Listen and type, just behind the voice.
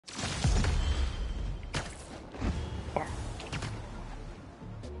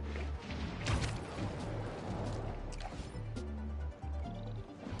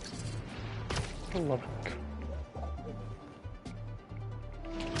Love it.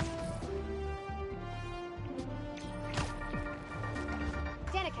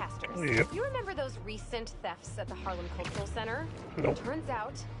 Danicasters, Yep. you remember those recent thefts at the Harlem Cultural Center? Nope. Turns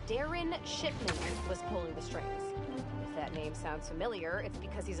out, Darren Shipman was pulling the strings. If that name sounds familiar, it's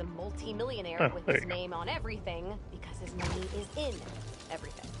because he's a multi-millionaire Oh, with there his you go. name on everything, because his money is in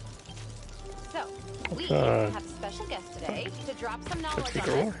everything. So, we have a special guest today to drop some knowledge on secret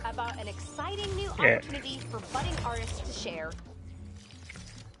us war. about an exciting new Yeah. opportunity for budding artists to share.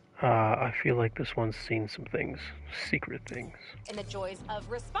 I feel like this one's seen some things. Secret things. In the joys of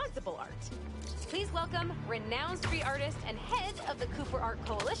responsible art. Please welcome renowned street artist and head of the Cooper Art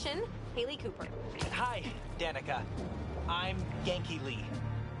Coalition, Haley Cooper. Hi, Danica. I'm Yankee Lee,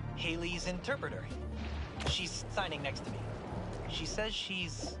 Haley's interpreter. She's signing next to me. She says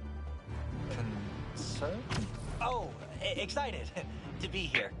she's... concerned? Oh, excited to be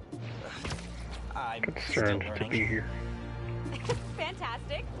here. I'm still Concerned learning. to be here.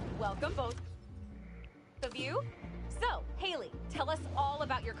 Fantastic. Welcome both of you. So, Haley, tell us all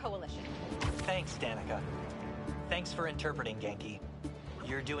about your coalition. Thanks, Danica. Thanks for interpreting, Genki.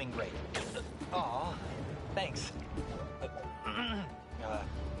 You're doing great. Aw, thanks.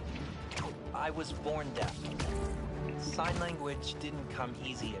 I was born deaf. Sign language didn't come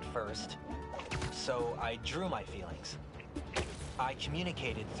easy at first, so I drew my feelings. I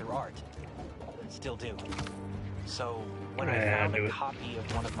communicated through art. Still do. So, when I found a copy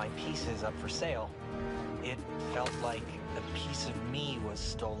of one of my pieces up for sale, it felt like a piece of me was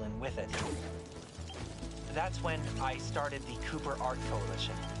stolen with it. That's when I started the Cooper Art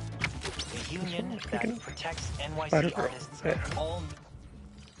Coalition, a union that protects NYC artists of all...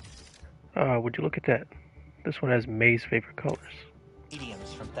 Would you look at that? This one has May's favorite colors.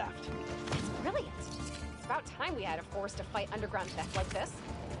 mediums from theft. That's brilliant. It's about time we had a force to fight underground theft like this.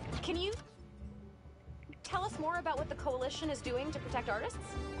 Can you tell us more about what the coalition is doing to protect artists?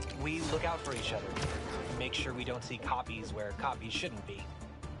 We look out for each other, make sure we don't see copies where copies shouldn't be.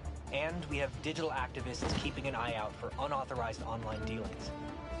 And we have digital activists keeping an eye out for unauthorized online dealings.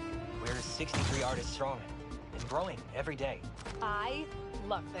 We're 63 artists strong, and growing every day. I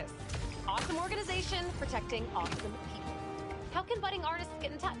love this. Awesome organization protecting awesome people. How can budding artists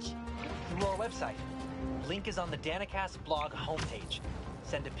get in touch? Through our website. Link is on the Danicast blog homepage.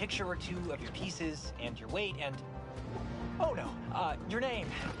 Send a picture or two of your pieces and your weight and... oh no, your name.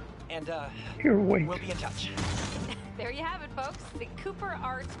 And, Your weight. we'll be in touch. There you have it, folks. The Cooper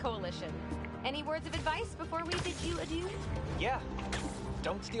Arts Coalition. Any words of advice before we bid you adieu? Yeah,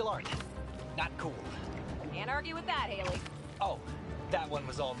 don't steal art. Not cool. Can't argue with that, Haley. Oh, that one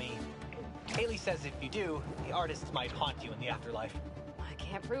was all me. Haley says if you do, the artists might haunt you in the afterlife. I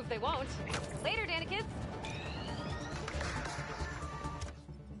can't prove they won't. Later, Dana kids.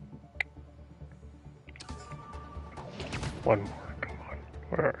 One more, come on.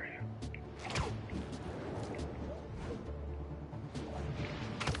 Where are you?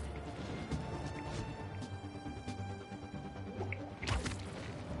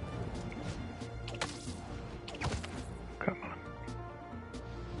 Come on.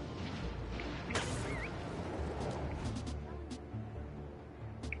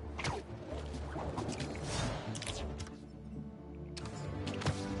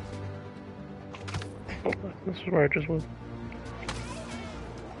 Oh, this is where I just was.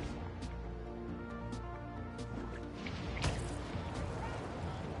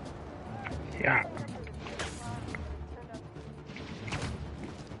 Yeah.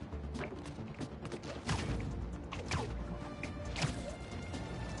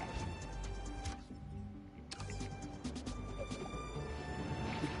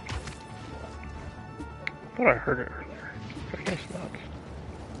 Thought I heard it earlier. I guess not.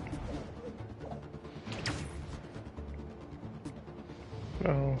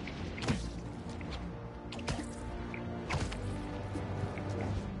 No.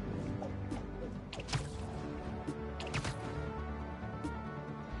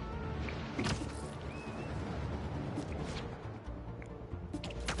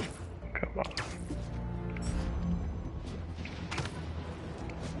 Come on.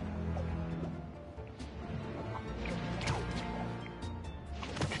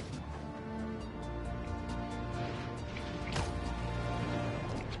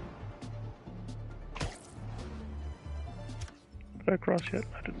 Did I cross yet?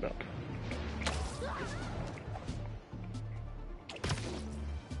 I did not.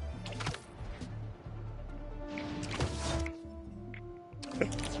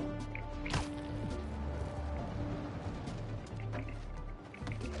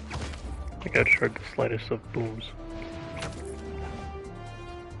 I think I just heard the slightest of booms.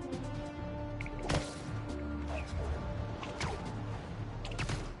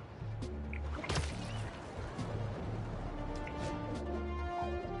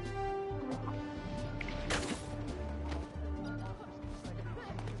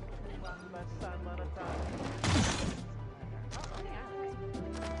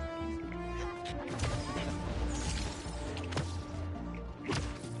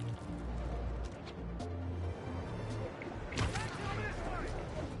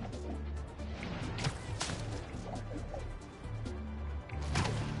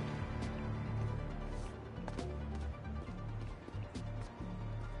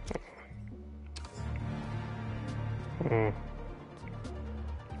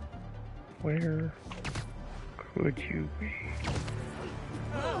 Where could you be?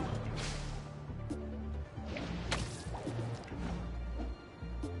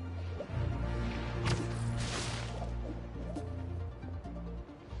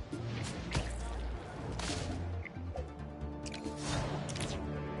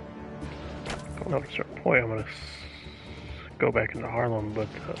 At a certain point, I'm gonna go back into Harlem, but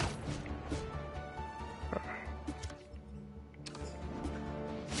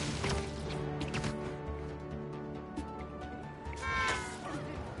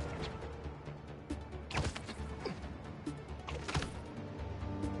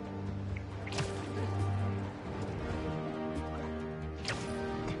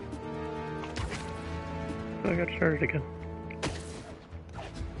I got started again.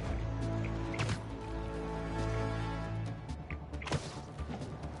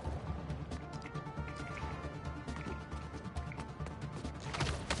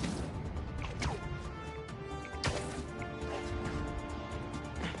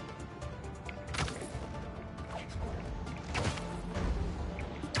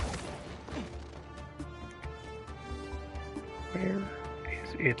 Where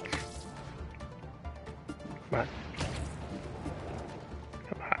is it? Come on.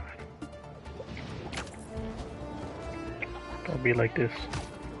 Come on. Don't be like this.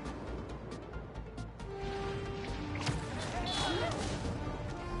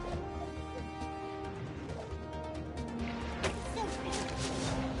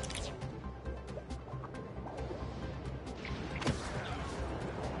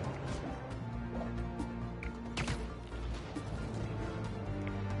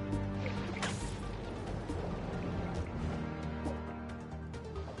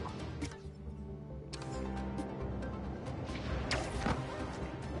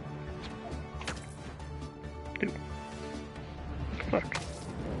 Dude. Fuck.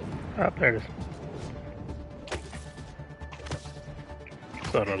 Ah, there it is.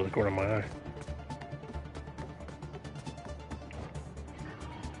 Saw it out of the corner of my eye.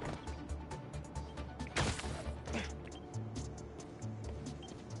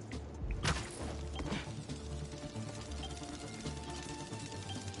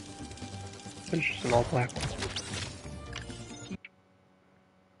 It's just an all black one.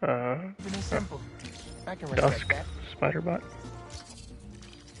 Simple. I can Dusk that. spider bot.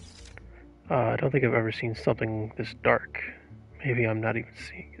 I don't think I've ever seen something this dark. Maybe I'm not even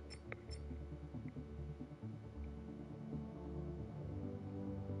seeing it.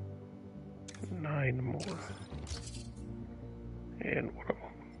 Nine more. And one of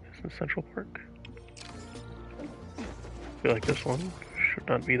them is in Central Park. I feel like this one should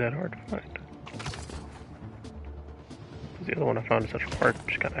not be that hard to find. Because the other one I found in Central Park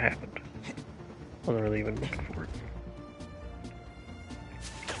just kind of happened. Wasn't really even looking for it.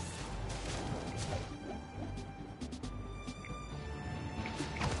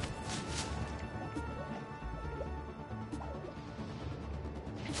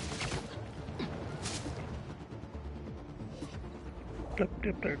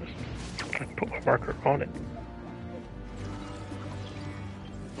 Yep, there it is. I put my marker on it.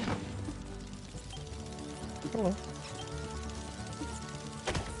 Oh well.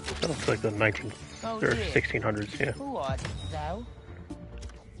 That looks like the 19th or 1600s, yeah. Who art thou?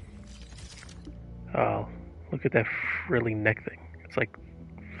 Oh, look at that frilly neck thing. It's like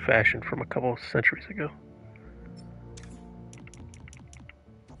fashioned from a couple of centuries ago.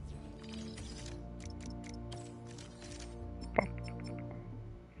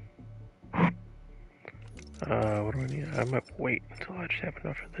 What do I need? I might wait until I just have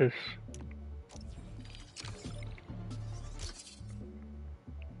enough of this.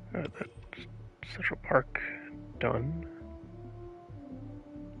 That's Central Park done.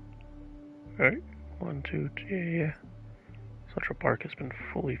 Alright, 1, 2, 3, yeah. Central Park has been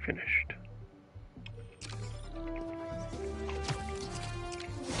fully finished.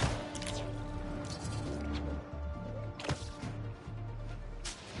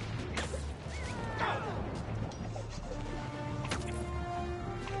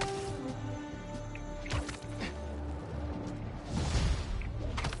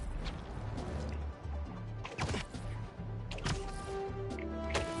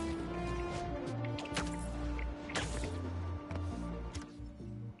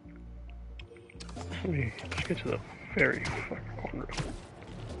 Let me just get to the very far corner.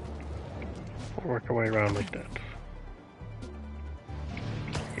 We'll work our way around like that.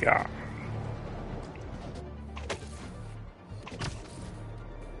 Yeah.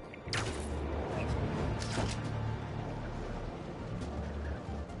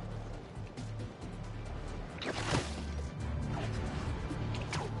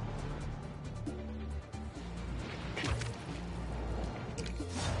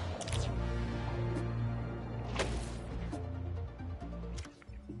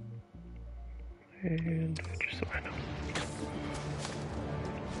 And just so I know.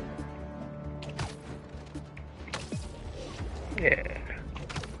 Yeah.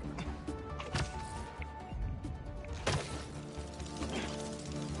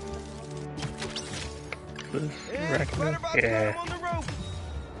 This Arachno? Yeah.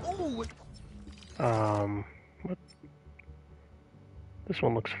 What? This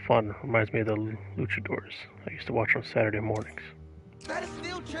one looks fun. Reminds me of the luchadors I used to watch on Saturday mornings. That a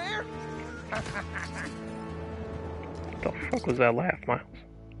steel chair? What the fuck was that laugh, Miles?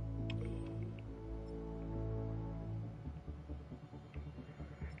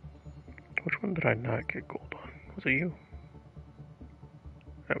 Which one did I not get gold on? Was it you?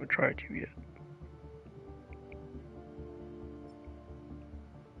 I haven't tried you yet.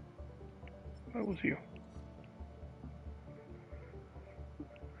 That was you.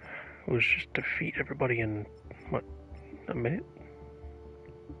 It was just defeat everybody in, what, a minute?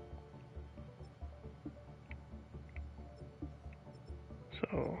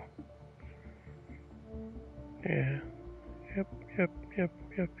 So, yeah. Yep.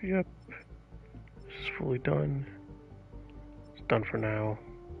 This is fully done. It's done for now.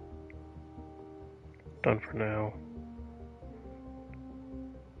 Done for now.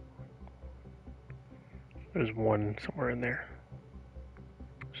 There's one somewhere in there.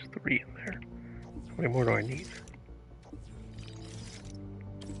 There's 3 in there. How many more do I need?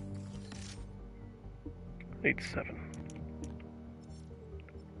 I need 7.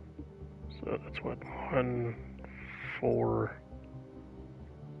 So that's what? 1, 4,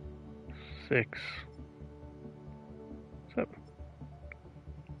 6, 7.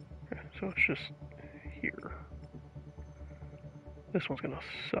 Okay, so it's just here. This one's gonna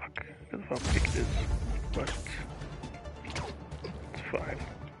suck because of how big it is, but it's fine.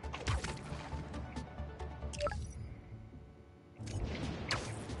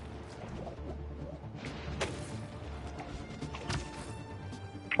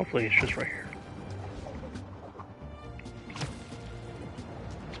 Hopefully it's just right here.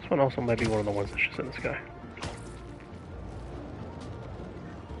 This one also might be one of the ones that's just in the sky.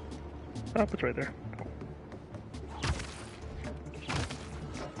 Oh, it's right there.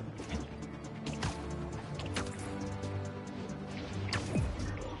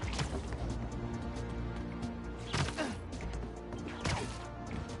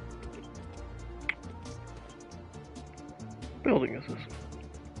 Building is this?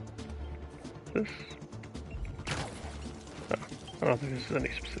 This? Oh, I don't think this is any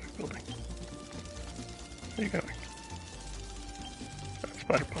specific building. Where are you going?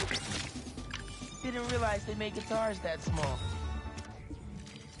 Spider punk. Didn't realize they make guitars that small.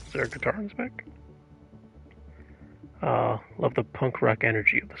 Is there a guitar in this back? Love the punk rock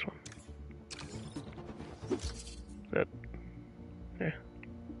energy of this one. That, yeah.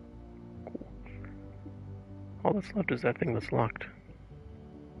 Cool. All that's left is that thing that's locked.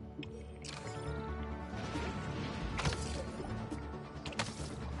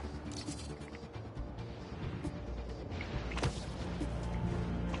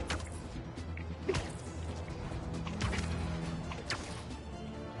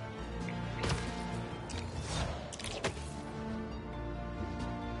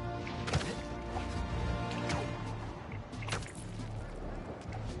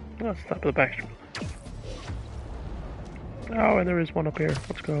 Let's stop at the back street. Oh, and there is one up here.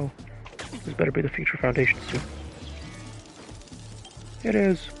 Let's go. This better be the future foundation suit. It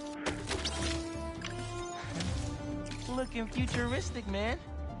is. Looking futuristic, man.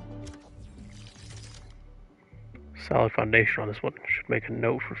 Solid foundation on this one. Should make a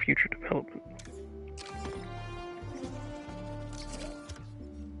note for future development.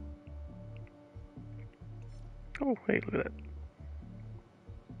 Oh, hey, look at that.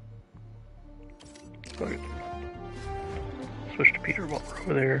 Okay. Switch to Peter while we're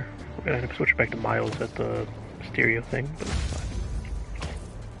over there. We're gonna have to switch back to Miles at the Mysterio thing, but it's fine.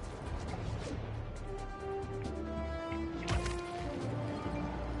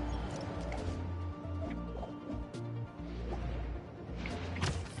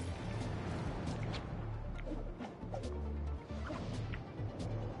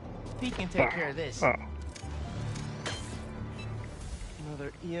 He can take care of this. Oh.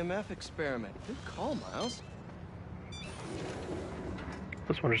 Another EMF experiment. Good call, Miles.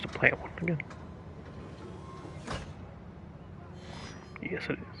 This one is the plant one again. Yes,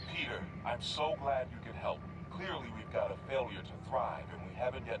 it is. Peter, I'm so glad you can help. Clearly we've got a failure to thrive, and we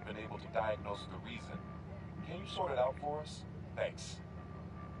haven't yet been able to diagnose the reason. Can you sort it out for us? Thanks.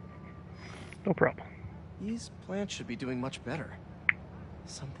 No problem. These plants should be doing much better.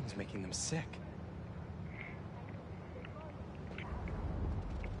 Something's making them sick.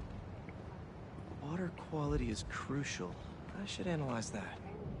 Water quality is crucial. I should analyze that.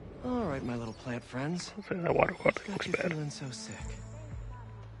 All right, my little plant friends. I'll say that water quality Got looks you bad. feeling so sick.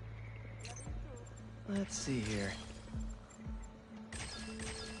 Let's see here.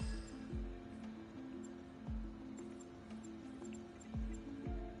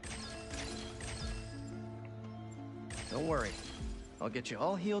 Don't worry. I'll get you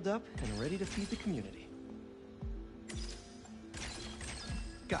all healed up and ready to feed the community.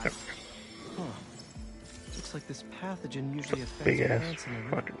 Got it. Huh. Looks like this pathogen usually affects Big ass plants in the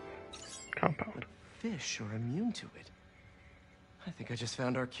river, fucking compound. but fish are immune to it. I think I just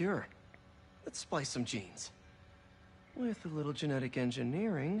found our cure. Let's splice some genes. With a little genetic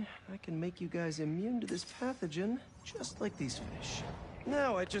engineering, I can make you guys immune to this pathogen, just like these fish.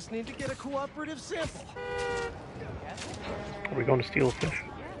 Now I just need to get a cooperative sample. Are we going to steal a fish?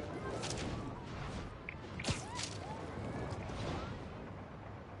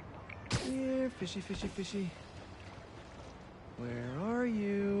 Here, fishy, fishy, fishy. Where are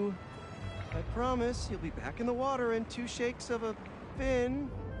you? I promise you'll be back in the water in 2 shakes of a fin.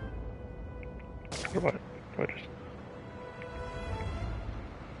 Or what? Do I just...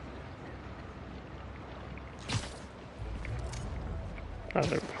 Oh,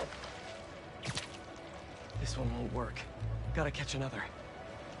 there we go. This one won't work. Gotta catch another.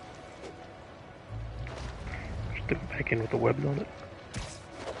 Stick it back in with the webs on it.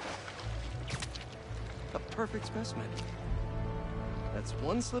 A perfect specimen. That's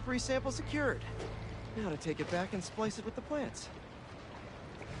 1 slippery sample secured. Now to take it back and splice it with the plants.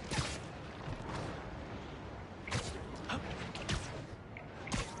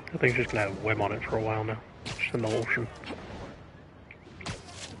 I think it's just gonna have a web on it for a while now. Just in the ocean.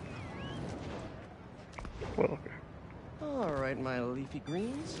 Well, okay. All right, my leafy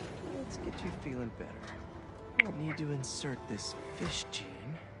greens. Let's get you feeling better. I'll need to insert this fish gene.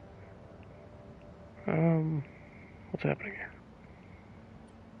 What's happening here?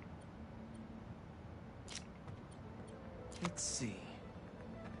 Let's see.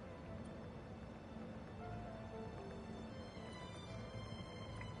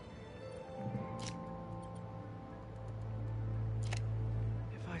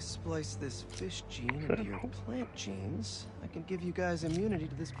 If I splice this fish gene into your plant genes, I can give you guys immunity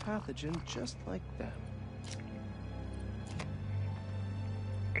to this pathogen just like them.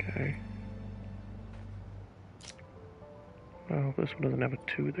 Okay. Well, this one doesn't have a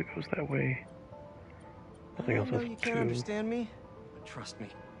 2 that goes that way. Nothing else I know has you a can't 2. understand me, but trust me,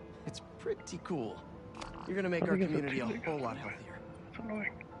 it's pretty cool. You're gonna make our Nothing has community a 2 that whole goes lot that way. healthier.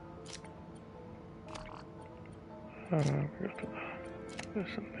 That's annoying. We got to this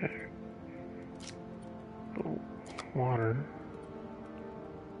and there. The water.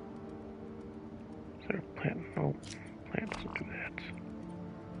 Is there a plant? No, plant doesn't do that.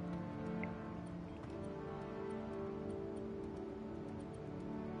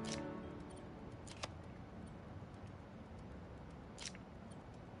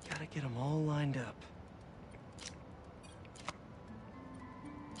 Gotta get them all lined up.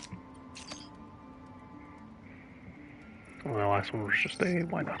 Well, the last one was just a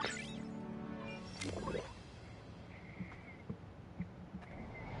why not?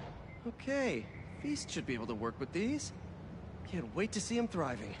 Okay, Feast should be able to work with these. Can't wait to see him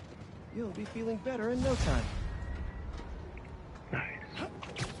thriving. You'll be feeling better in no time. Nice.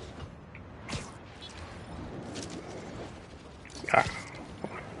 Ah.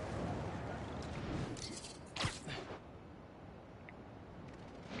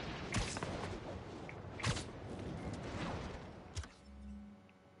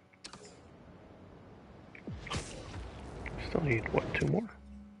 Still need, what, 2 more?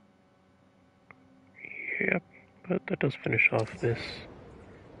 Yep, but that does finish off this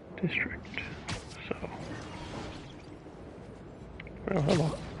district, so... Well,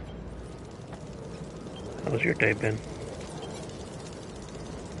 hello. How's your day been?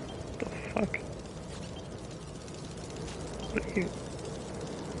 The fuck? What are you?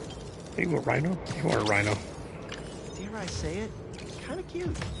 Are you a rhino? You are a rhino. Dare I say it? Kinda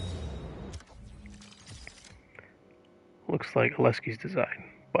cute. Looks like Alesky's design,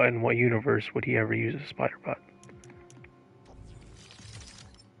 but in what universe would he ever use a spider bot?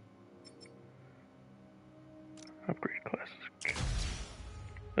 Upgrade classic.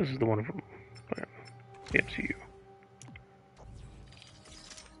 This is the one from the MCU.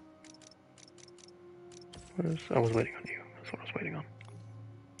 I was waiting on you. That's what I was waiting on.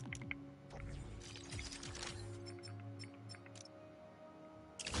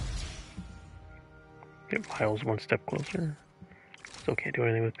 Get Miles 1 step closer. Still can't do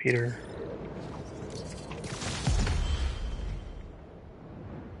anything with Peter.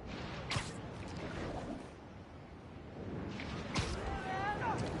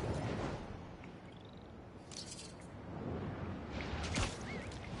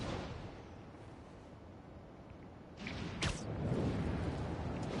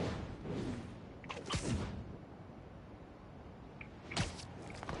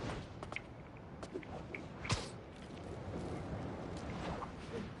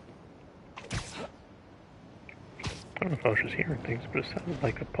 I don't know if I was just hearing things, but it sounded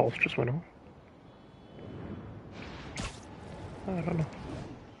like a pulse just went off. I don't know.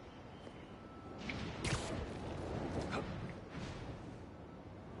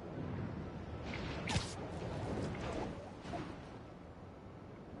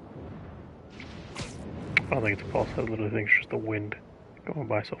 I don't think it's a pulse. I literally think it's just the wind going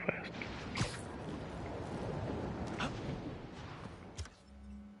by so fast.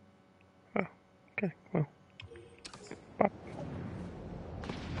 Oh, okay, well. Pop.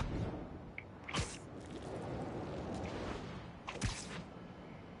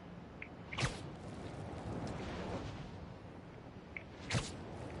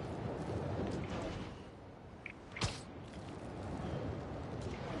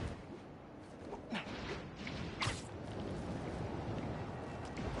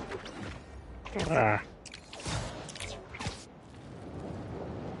 Ah.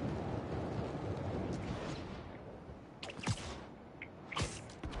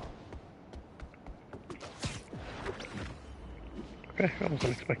 Okay, I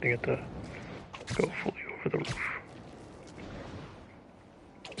wasn't expecting it to go fully over the roof.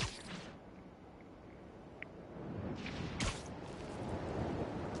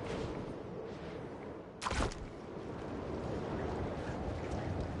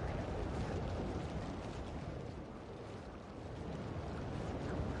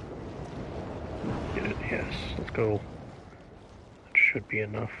 Yes, let's go. That should be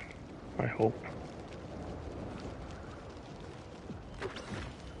enough, I hope.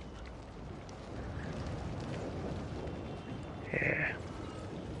 Yeah.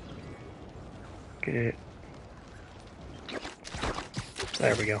 Get it.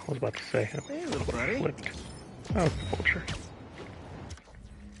 There we go. I was about to say. Hey, little buddy. Flipped. Oh, it's the vulture.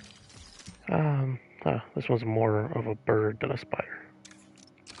 This one's more of a bird than a spider.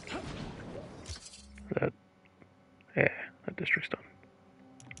 That district's done.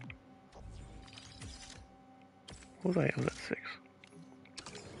 What was I? I was at 6.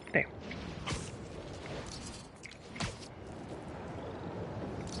 Damn.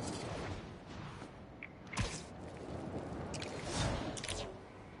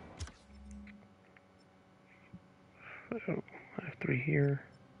 So, I have 3 here.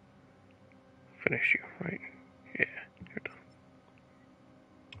 Finish you, right? Yeah, you're done.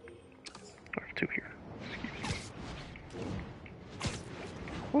 I have 2 here. Excuse me.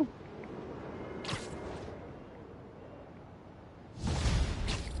 Woo.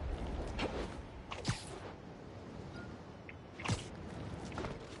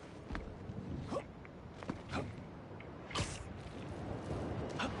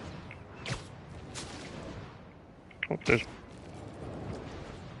 Oh, there's.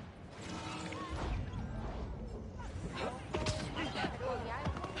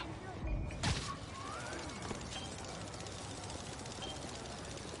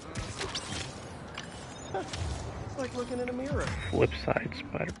 It's like looking in a mirror. Flip side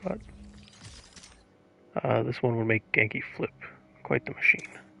spider bot. This one will make Genki flip. Quite the machine.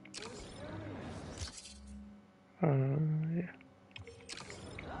 Yeah.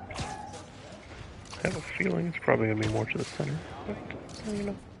 I have a feeling it's probably going to be more to the center, but, you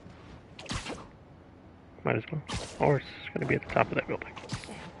know. Might as well. Or it's going to be at the top of that building.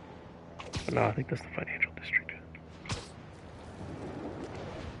 But no, I think that's the financial district.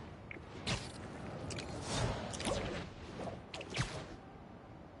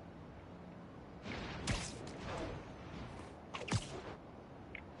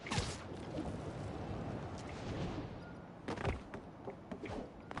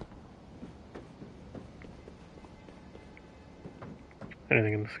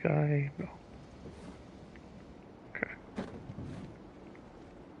 Anything in the sky? No. Okay.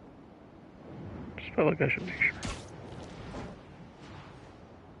 Just felt like I should make sure.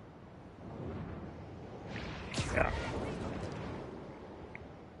 Yeah.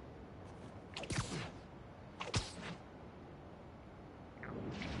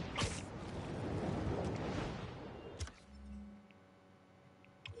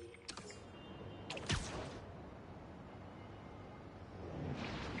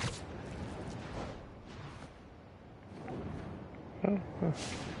 Oh,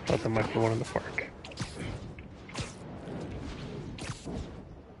 thought there might be one in the park.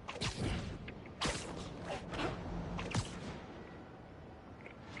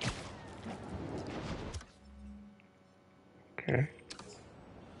 Okay.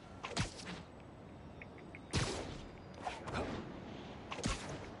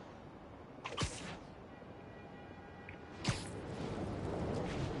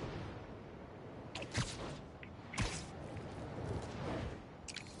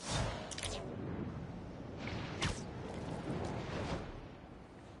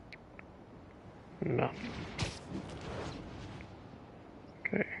 No.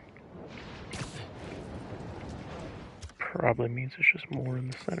 Okay. Probably means it's just more in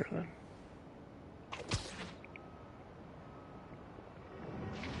the center then.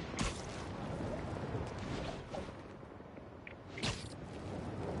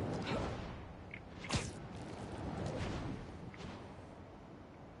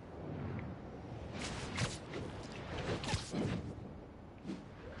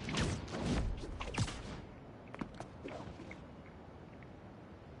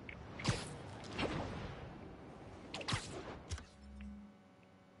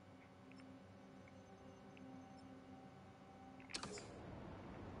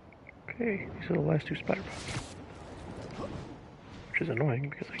 Okay, these are the last two spider bots. Which is annoying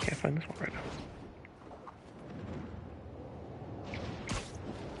because I can't find this one right now.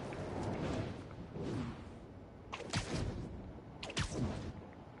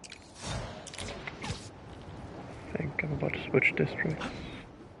 I think I'm about to switch districts.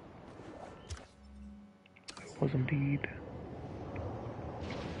 It was indeed.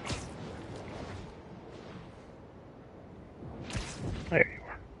 There you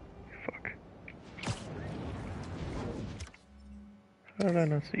are. Fuck. How did I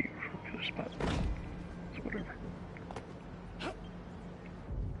not see you from the other spot? It's whatever.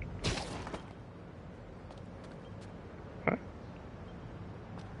 What?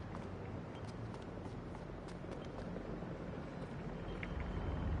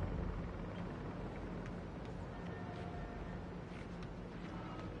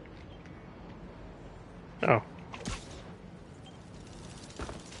 Oh.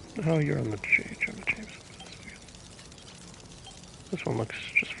 Oh, you're on the Jonah James. This one looks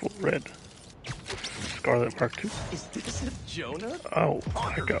just full red. Scarlet Mark II. Is this a Jonah? Oh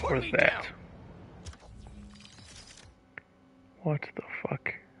my god, what is that? What the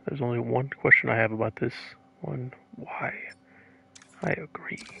fuck? There's only one question I have about this one. Why? I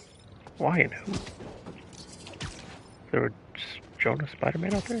agree. Why and who? Is there a Jonah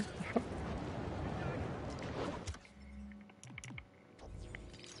Spider-Man out there? The fuck?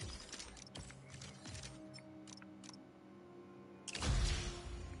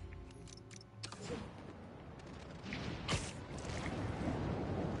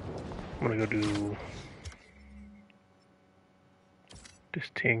 I'm gonna go do this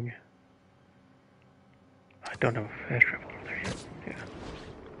thing. I don't have a fast travel over there yet. Yeah.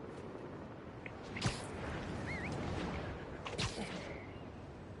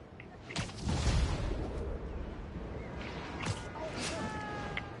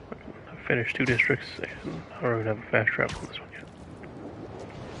 I finished 2 districts and I don't even have a fast travel on this one yet.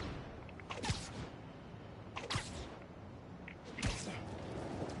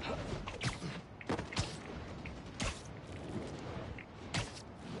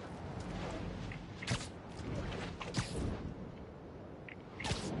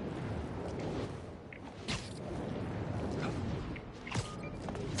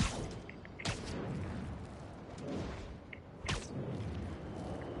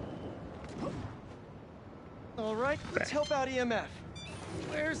 All right, let's help out EMF.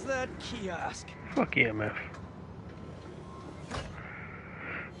 Where's that kiosk? Fuck EMF.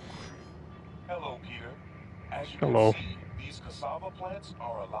 Hello, Peter. As you Hello. can see, these cassava plants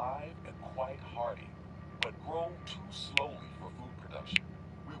are alive and quite hardy, but grow too slowly for food production.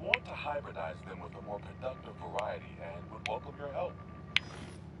 We want to hybridize them with a more productive variety and would welcome your help.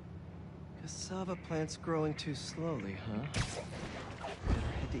 Cassava plants growing too slowly, huh? Better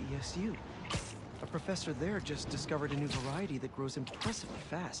head to ESU. A professor there just discovered a new variety that grows impressively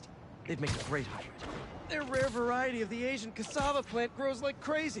fast. They'd make a great hybrid. Their rare variety of the Asian cassava plant grows like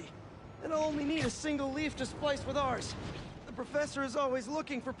crazy. And I'll only need a single leaf to splice with ours. The professor is always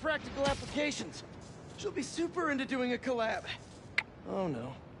looking for practical applications. She'll be super into doing a collab. Oh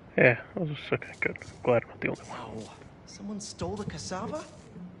no. Yeah, I was just okay, good. I'm glad I'm not the only one. Oh, someone stole the cassava?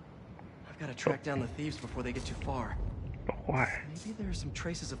 I've got to track down the thieves before they get too far. But why? Maybe there are some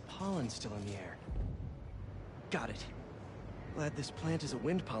traces of pollen still in the air. Got it. Glad this plant is a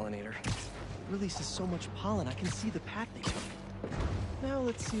wind pollinator. It releases so much pollen I can see the path they took. Now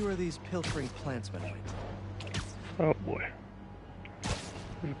let's see where these pilfering plantsmen went. Oh boy. This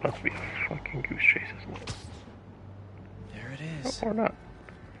is about to be a fucking goose chase, isn't it? There it is. Or not.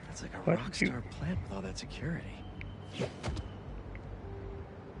 That's like a Why rock did you- star plant with all that security. There's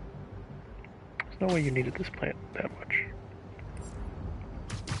no way you needed this plant that much.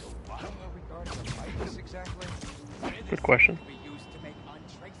 Good question.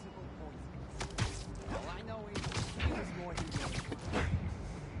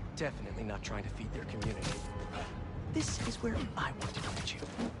 Definitely not trying to feed their community. This is where I want to put you.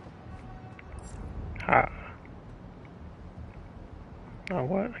 Ah. Oh,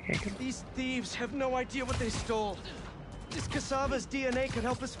 what? I can't get... These thieves have no idea what they stole. This cassava's DNA could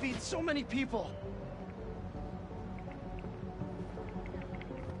help us feed so many people.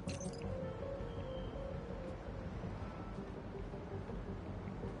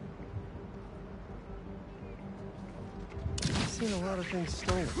 I've seen a lot of things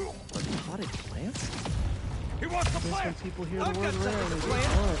stolen, but potted plants? He wants the Guess when plant. people hear I've the got word around, the they plant.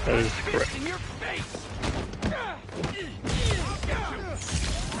 get hard. That is correct. In your face.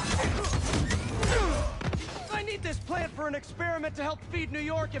 I need this plant for an experiment to help feed New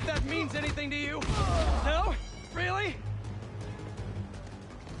York, if that means anything to you. No? Really?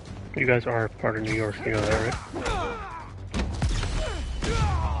 You guys are part of New York, you know that, right?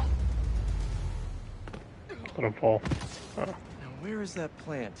 Let him fall. Oh. Now where is that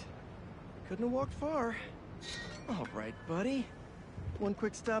plant? Couldn't have walked far. All right, buddy. One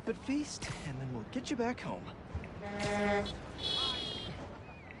quick stop at Feast, and then we'll get you back home.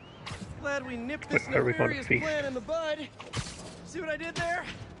 Glad we nipped this Where are we going to nefarious Feast? plan in the bud. See what I did there?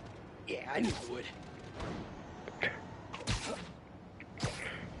 Yeah, I knew you would.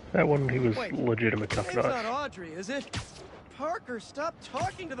 That one, he was Wait, legitimate tough It's to not us. Audrey, is it? Parker, stop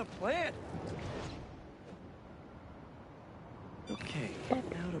talking to the plant. Okay,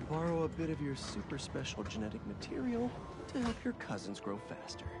 now to borrow a bit of your super special genetic material to help your cousins grow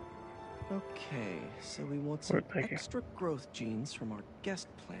faster. Okay, so we want some Thank you. extra growth genes from our guest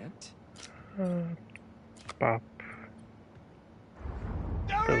plant. Bop.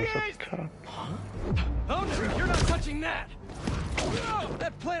 There That he was is. up top. Oh no, you're not touching that!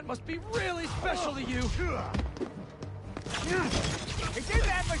 That plant must be really special to you! He did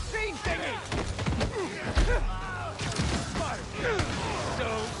that machine thingy. Smart. So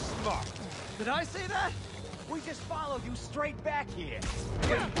smart. Did I say that? We just followed you straight back here.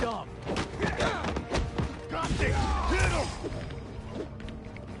 You're dumb. Got this. Hit him.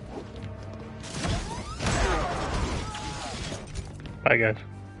 Bye, guys.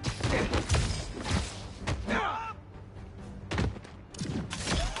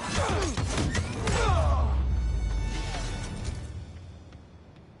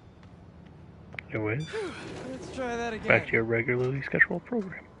 Anyways, Let's try that again. back to your regularly scheduled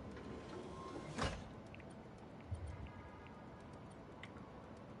program.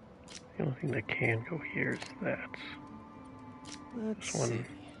 The only thing that can go here is that. Let's This one see.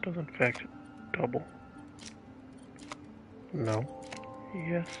 does in fact double. No.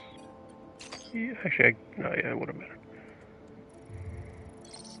 Yes. Yeah, actually, no, yeah, it would have mattered.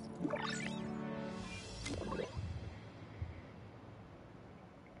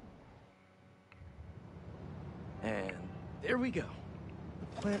 And there we go.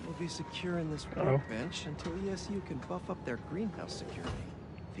 The plant will be secure in this workbench until ESU can buff up their greenhouse security.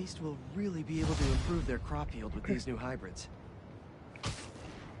 Feast will really be able to improve their crop yield with these new hybrids.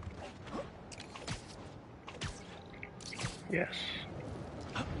 Yes.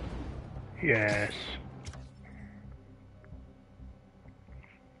 Yes.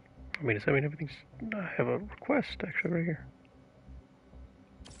 I mean, does that mean everything's... I have a request, actually, right here.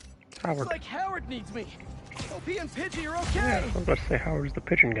 Howard. Looks like Howard needs me. Hope he and Pidgey are Yeah, okay. I was about to say Howard's the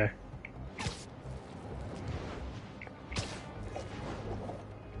pigeon guy.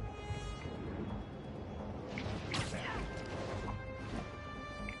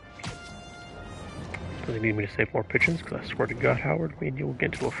 Does he need me to save more pigeons? Because I swear to God, Howard, me and you will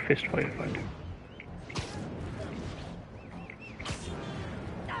get into a fist fight if I do.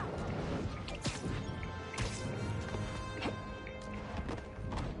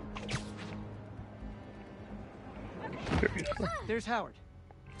 Seriously. There's Howard.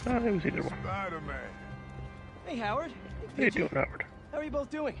 It was either one. Spider-Man. Hey, Howard. How you doing, Howard? How are you both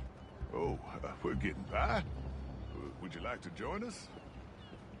doing? Oh, we're getting by. Would you like to join us?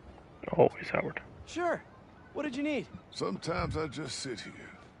 Always Howard. Sure. What did you need? Sometimes I just sit here,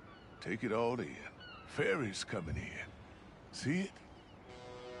 take it all in. Ferry's coming in. See it?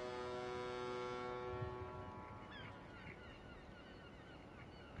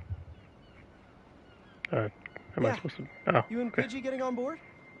 Am I Yeah. supposed to... Oh, You and okay. Pidgey getting on board?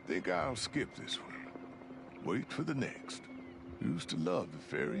 Think I'll skip this one. Wait for the next. Used to love the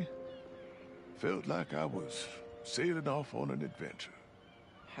ferry. Felt like I was sailing off on an adventure.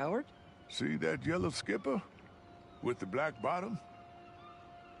 Howard? See that yellow skipper? With the black bottom?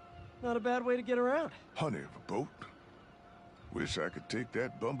 Not a bad way to get around. Honey of a boat. Wish I could take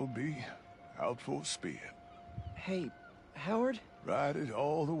that bumblebee out for a spin. Hey, Howard? Ride it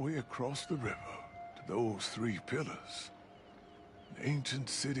all the way across the river to those 3 pillars. An ancient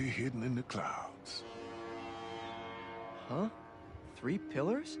city hidden in the clouds. Huh? 3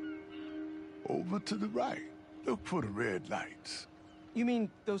 pillars? Over to the right. Look for the red lights. You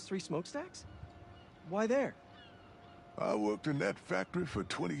mean those 3 smokestacks? Why there? I worked in that factory for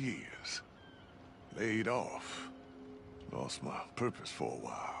 20 years. Laid off. Lost my purpose for a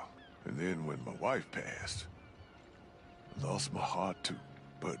while. And then when my wife passed, I lost my heart too.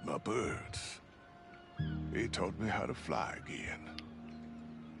 But my birds, they taught me how to fly again.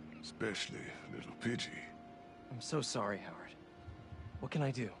 Especially little Pidgey. I'm so sorry, Howard. What can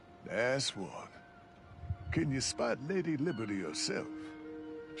I do? That's one. Can you spot Lady Liberty herself?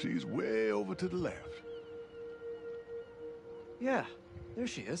 She's way over to the left. Yeah, there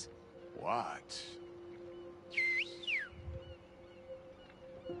she is. Watch.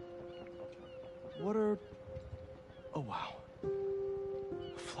 What are... Oh, wow.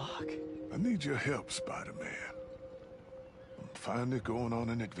 A flock. I need your help, Spider-Man. I'm finally going on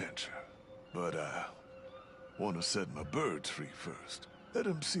an adventure. But I want to set my birds free first. Let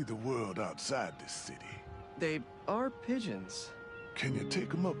them see the world outside this city. They are pigeons. Can you take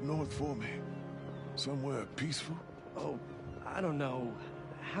them up north for me? Somewhere peaceful? Oh, I don't know.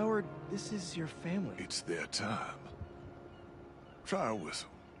 Howard, this is your family. It's their time. Try a whistle.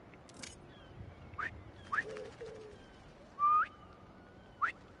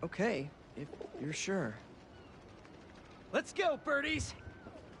 Okay, if you're sure. Let's go, birdies!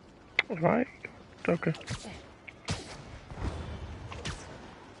 Alright. Okay.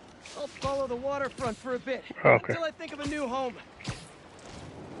 I'll follow the waterfront for a bit. Okay. Until I think of a new home.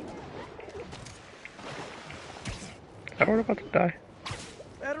 Howard about to die.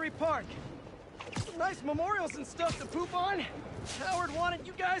 Battery Park. Some nice memorials and stuff to poop on. Howard wanted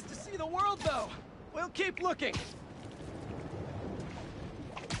you guys to see the world, though. We'll keep looking.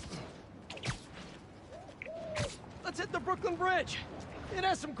 Let's hit the Brooklyn Bridge. It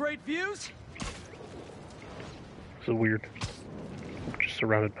has some great views. This is weird. We're just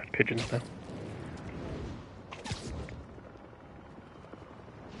surrounded by pigeons now.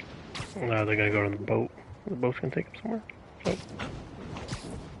 Now they're gonna go on the boat. The boat's gonna take them somewhere. So.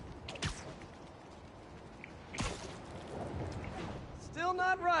 Still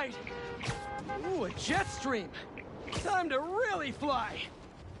not right. Ooh, a jet stream. Time to really fly.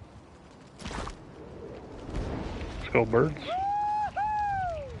 Let's go, birds. Woo-hoo!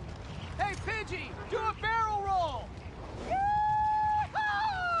 Hey, Pidgey, do a barrel roll. Yee-haw!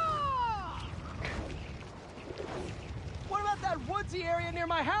 What about that woodsy area near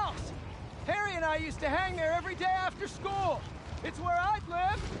my house? Harry and I used to hang there every day after school. It's where I'd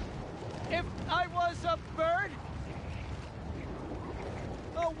live if I was a bird.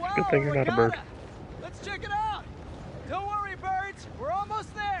 Oh, wow, Good thing you're not a bird. Let's check it out. Don't worry, birds. We're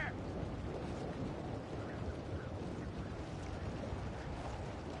almost there.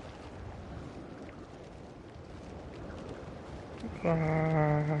 I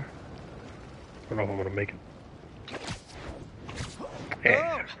don't know if I'm gonna make it.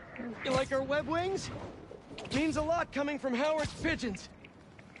 Yeah. Oh, you like our web wings? Means a lot coming from Howard's pigeons.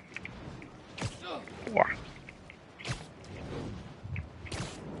 Wow.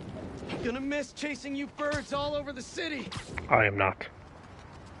 Gonna miss chasing you birds all over the city. I am not.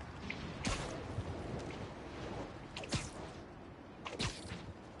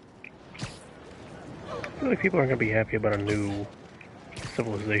 I feel like people aren't gonna be happy about a new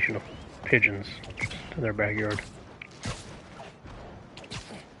civilization of pigeons just in their backyard.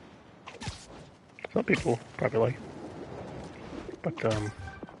 Some people probably like it. But,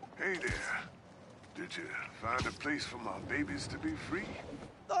 Hey there. Did you find a place for my babies to be free?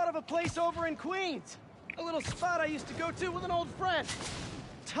 Thought of a place over in Queens. A little spot I used to go to with an old friend.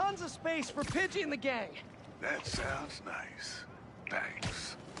 Tons of space for Pidgey and the gang. That sounds nice.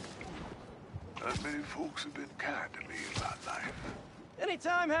 Thanks. Not many folks have been kind to me about life.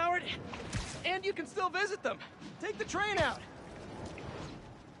 Anytime, Howard. And you can still visit them. Take the train out.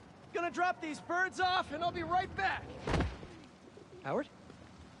 Gonna drop these birds off, and I'll be right back. Howard?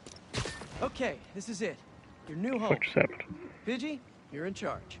 Okay, this is it. Your new home. what just happened? Pidgey, you're in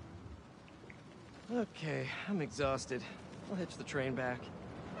charge. Okay, I'm exhausted. I'll hitch the train back.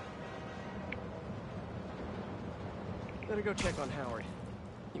 Better go check on Howard.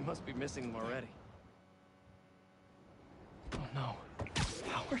 You must be missing him already. Oh no.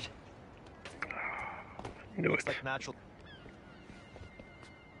 Howard? Knew Looks it. like natural.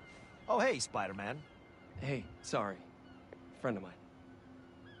 Oh, hey, Spider-Man. Hey, sorry. Friend of mine.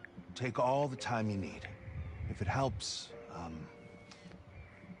 Take all the time you need. If it helps,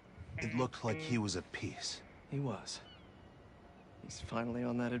 it looked like he was at peace. He was. He's finally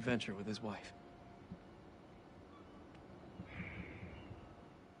on that adventure with his wife.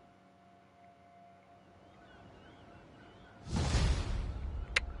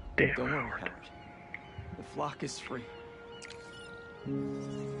 Damn, Don't worry, Howard. Howard. The flock is free.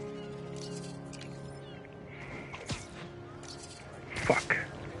 Fuck.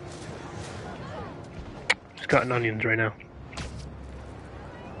 Just cutting onions right now.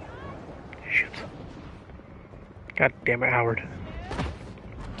 Shit. God damn it, Howard.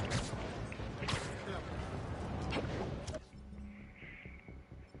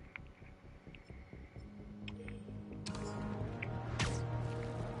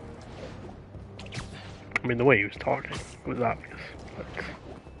 I mean, the way he was talking was obvious, but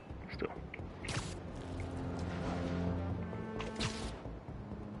still.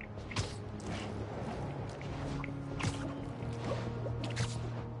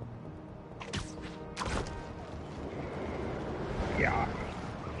 Yeah.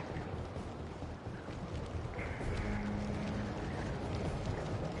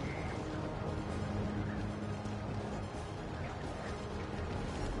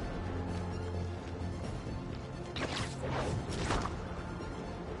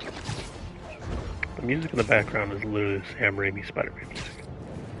 The music in the background is literally Sam Raimi Spider-Man music.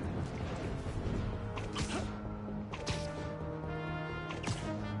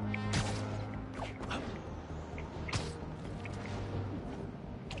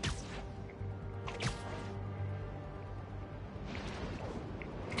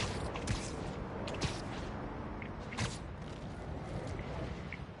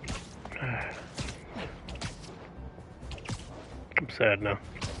 I'm sad now.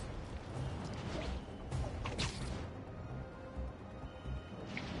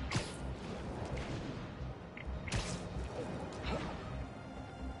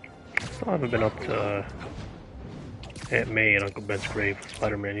 I haven't been up to Aunt May and Uncle Ben's grave with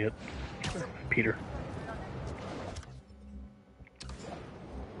Spider-Man yet. Or Peter.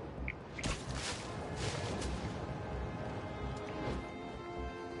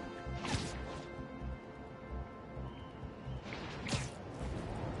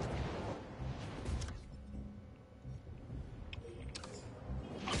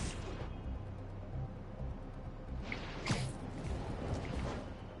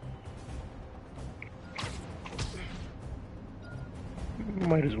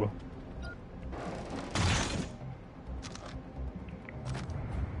 Might as well.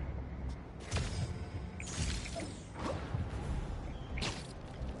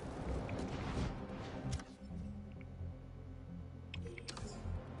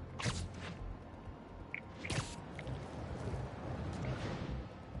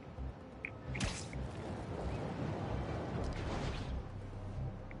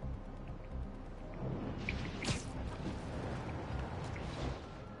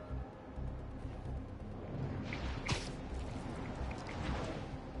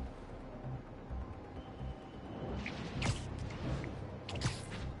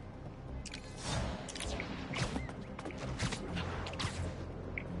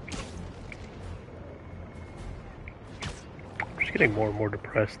 Getting more and more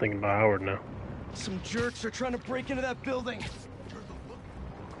depressed thinking about Howard now. Some jerks are trying to break into that building.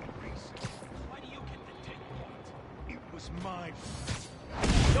 Why do you get to take point? It was mine.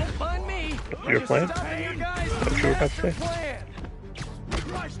 Don't mind me. Your I'm plan? just stopping you guys That's from what you were about to master say? plan.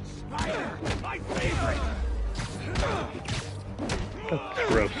 Crushed spider! My favorite! That's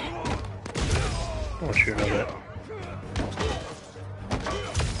gross. I want you to know that.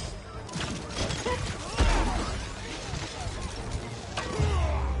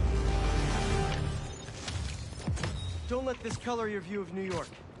 Don't let this color your view of New York.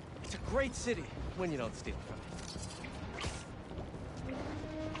 It's a great city when you don't steal from it.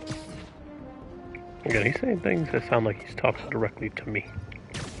 Again, he's saying things that sound like he's talking directly to me.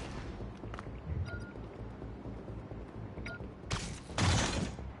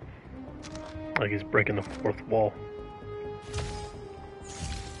 Like he's breaking the fourth wall.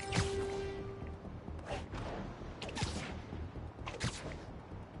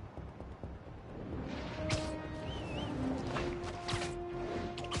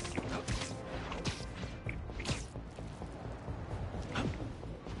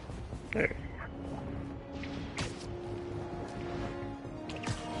 There you are.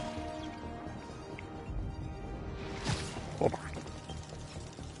 Woman.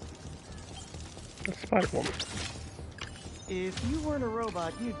 That's Spider-Woman. If you weren't a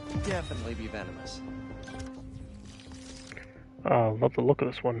robot, you'd definitely be venomous. Love the look of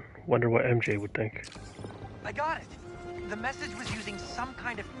this one. Wonder what MJ would think. I got it. The message was using some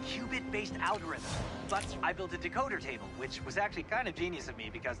kind of qubit-based algorithm, but I built a decoder table, which was actually kind of genius of me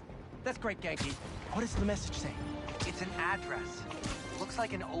because That's great, Genki. What does the message say? it's an address. Looks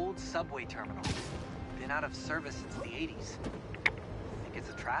like an old subway terminal. Been out of service since the 80s. I think it's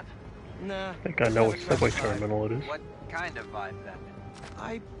a trap? Nah. I think I know what subway terminal it is. What kind of vibe then?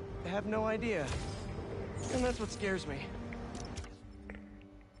 I have no idea. And that's what scares me.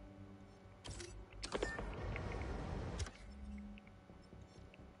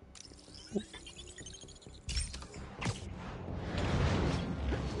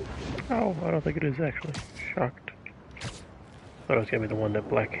 Oh, I don't think it is actually. Shocked. Thought it was gonna be the one that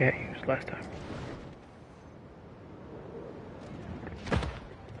Black Cat used last time.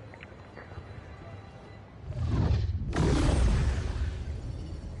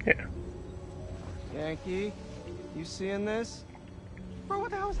 Yeah. Yankee, you seeing this? Bro,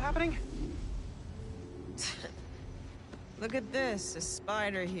 what the hell is happening? Look at this, a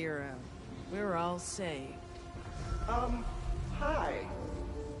spider hero. We're all saved. Hi.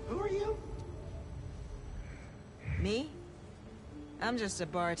 Who are you? Me? I'm just a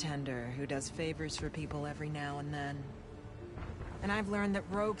bartender who does favors for people every now and then. And I've learned that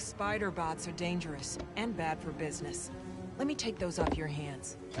rogue spider bots are dangerous and bad for business. Let me take those off your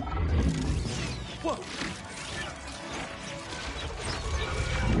hands. Whoa!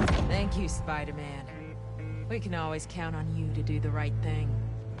 Thank you, Spider-Man. We can always count on you to do the right thing.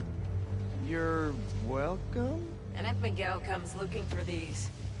 You're welcome? And if Miguel comes looking for these,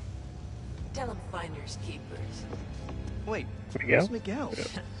 tell him finders keepers. Wait, Miguel? who's Miguel?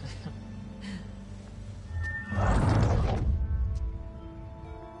 I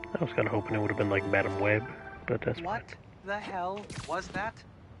was kind of hoping it would have been like Madam Web, but that's What the hell was that?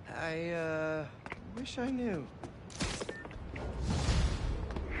 I wish I knew.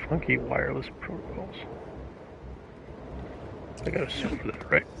 funky wireless protocols. I got a suit for that,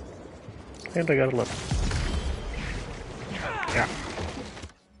 right? And I got a level. Yeah.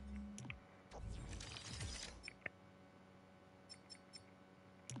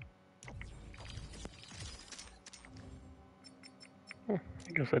 I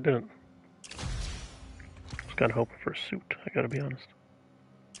guess I didn't. I was kind of hoping for a suit, I gotta be honest.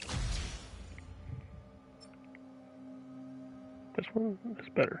 This one is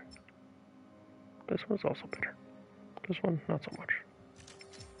better. This one's also better. This one, not so much.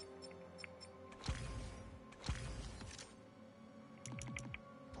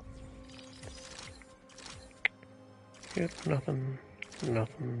 Yep, nothing.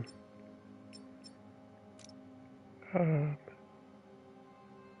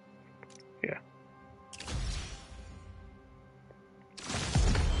 Yeah.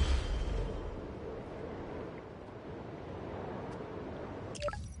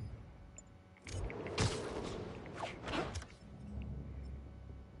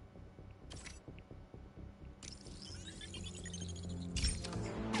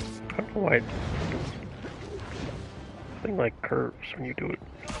 I don't know why this thing like curves when you do it.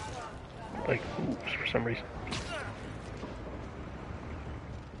 Like moves for some reason.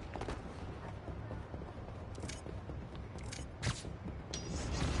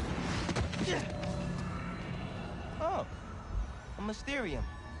 Oh, a Mysterio.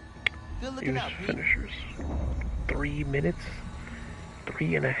 Good looking Use out, Pete. finishers. 3 minutes?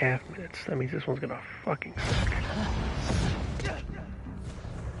 3.5 minutes. That means this one's gonna fucking suck.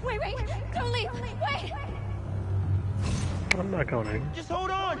 Wait, don't leave, wait! I'm not going anywhere. Just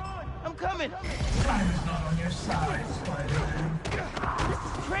hold on. I'm coming. Spider's not on your side, Spider-Man. This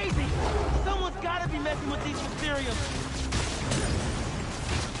is crazy. Someone's gotta be messing with these Mysterios.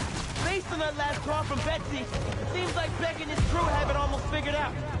 Based on that last call from Betsy, it seems like Beck and his crew have it almost figured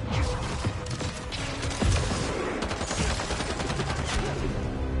out.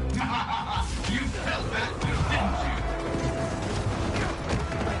 You felt that, didn't you?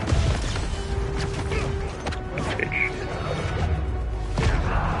 Bitch.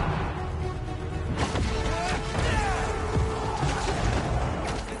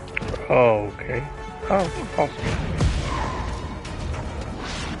 Oh, okay. Oh, awesome.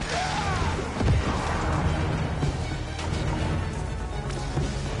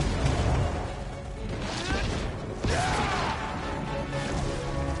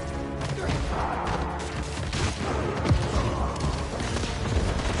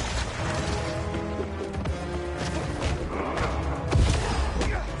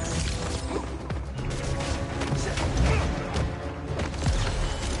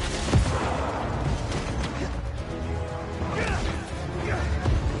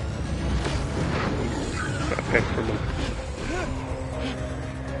 Excellent.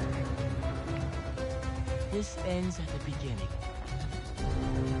 This ends at the beginning.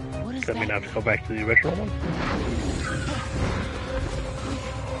 What is Does that mean I have to go back to the original one?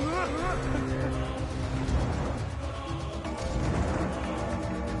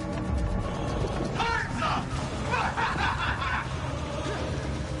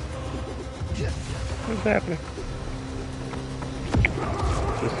 What's happening?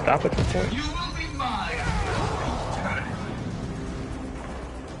 Just stop at this point. You will be mine.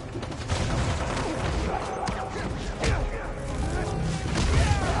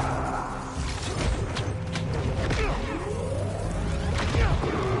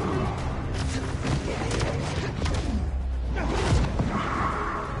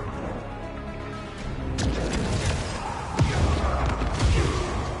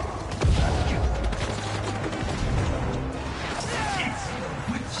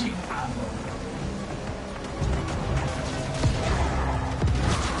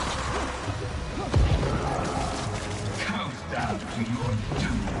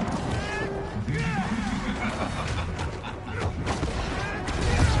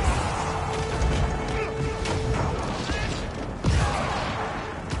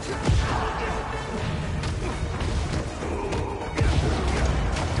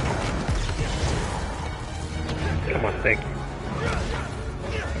 Come on, thank you.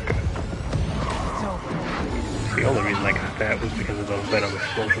 The only reason I got that was because of the venom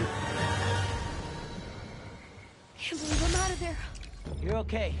explosion. Can't believe I'm out of there. You're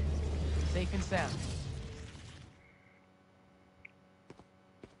okay. Safe and sound.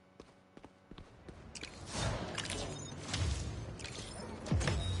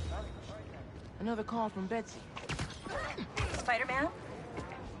 Another call from Betsy. Spider-Man?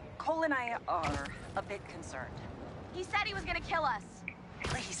 Cole and I are a bit concerned. He said he was gonna kill us.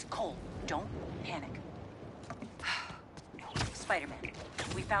 Please, Cole, don't panic. Spider-Man,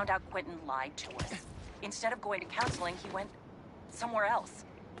 we found out Quentin lied to us. Instead of going to counseling, he went somewhere else.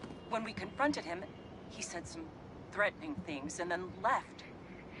 When we confronted him, he said some threatening things and then left.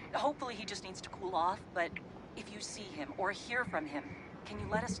 Hopefully he just needs to cool off, but if you see him or hear from him, can you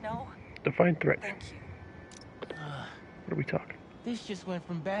let us know? Define threat. Thank you. What are we talking? This just went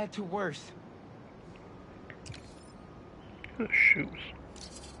from bad to worse. The shoes.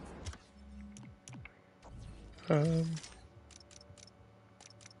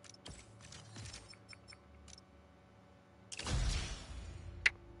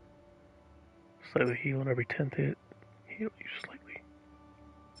 Slightly heal on every 10th hit. Heal you slightly.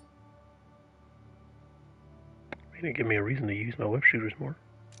 They didn't give me a reason to use my web shooters more.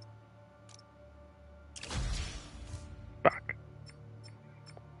 Back.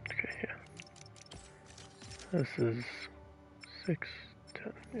 Okay, yeah. This is 6,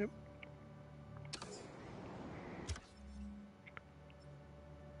 10, yep.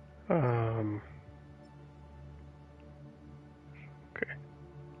 Okay.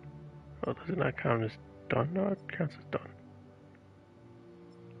 Oh, does it not count as done? No, it counts as done.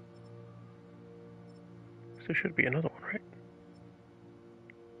 So there should be another one, right?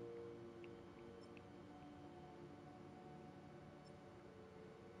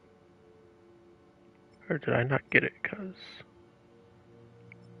 Or did I not get it because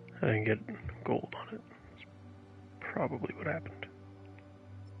I didn't get gold on it? That's probably what happened.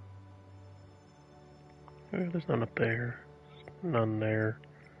 There's none up there. There's none there.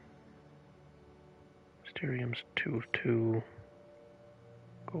 Mysterium's 2 of 2.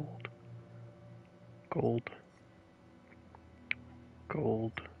 Gold. Gold.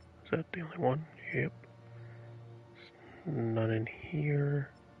 Gold. Is that the only one? Yep. None in here.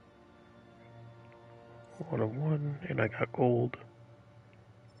 1 of 1, and I got gold.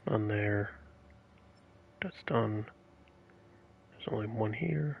 None there. That's done. There's only 1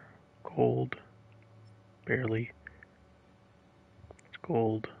 here. Gold. Barely. It's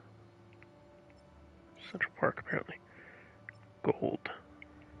gold. Central Park, apparently. Gold.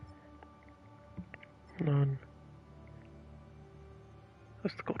 None.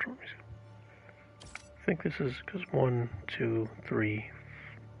 That's the Cultural Museum. I think this is because 1, 2, 3,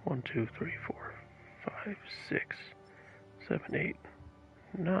 1, 2, 3, 4, 5, 6, 7, 8,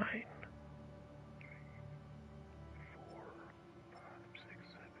 9. 4, 5, 6,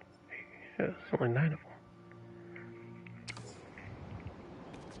 7, 8. Yeah, there's only 9 of them.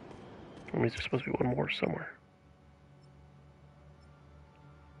 That means there's supposed to be 1 more somewhere.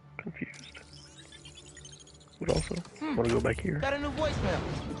 Confused. Would also want to go back here. Got a new voicemail.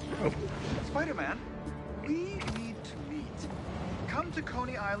 Oh, Spider-Man, we need to meet. Come to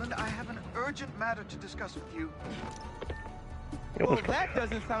Coney Island. I have an urgent matter to discuss with you. it Well, was that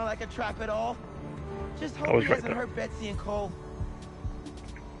doesn't sound like a trap at all. Just hope was he right, doesn't though. hurt Betsy and Cole.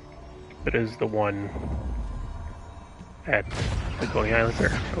 It is the one at the Coney Island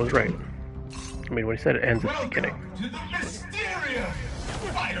Fair. I was right. I mean, when he said it ends at the beginning. To the Mysterio,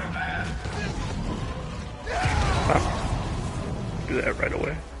 Spider-Man. Do that right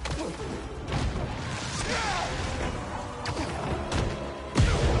away.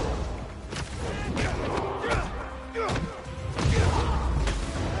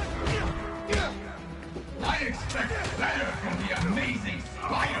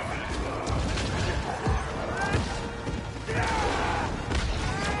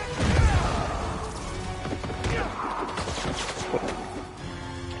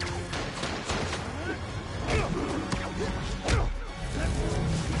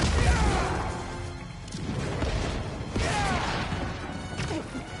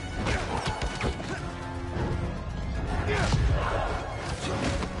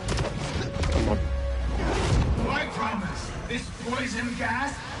 poison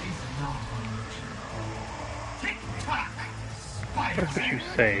gas is not tick-tock, Spider-Man. That's what you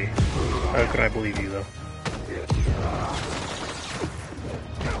say. How can I believe you, though?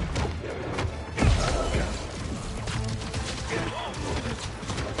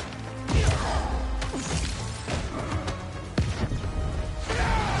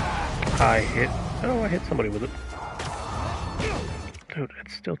 I hit somebody with it. Dude, it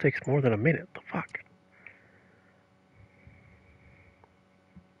still takes more than a minute. The fuck?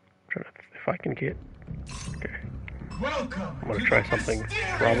 If I can get... Okay. Welcome. I'm gonna try something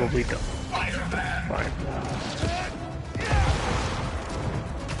probably dumb. Fine.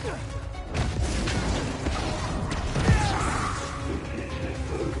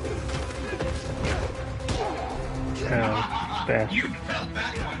 Ow, bastard. You felt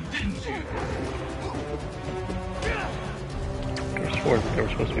that one, didn't you? I swore that there were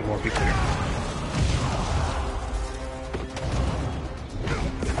supposed to be more people here.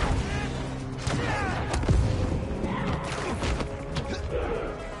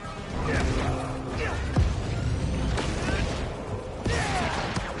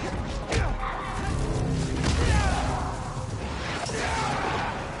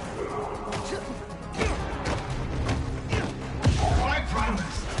 I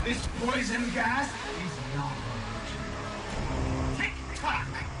promise, this poison gas is not tick-tock,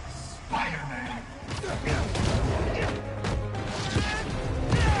 Spider-Man.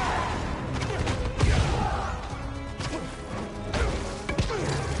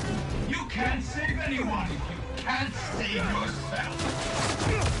 You can't save anyone if you can't save yourself.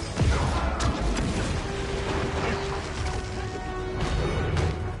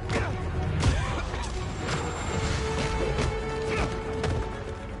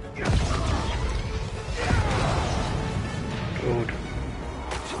 Dude.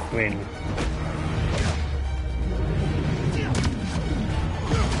 Win.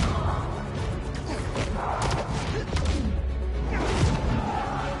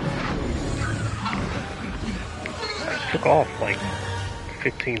 I took off like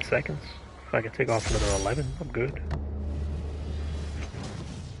 15 seconds. If I could take off another 11, I'm good.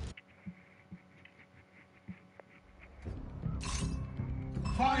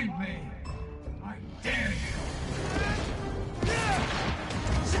 Find me. I dare you.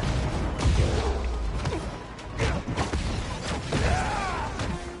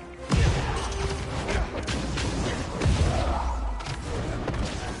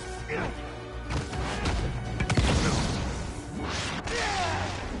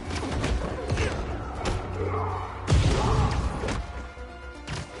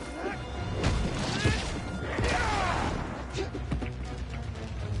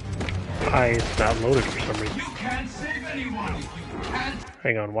 It's not loaded for some reason. You can't save anyone if you can't.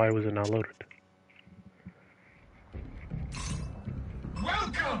 Hang on, why was it not loaded?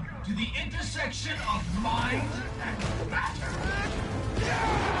 Welcome to the intersection of mind and matter.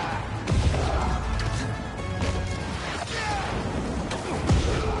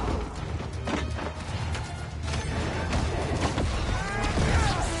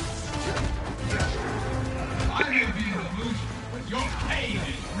 I may be an illusion, but your pain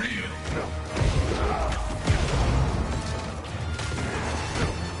is real.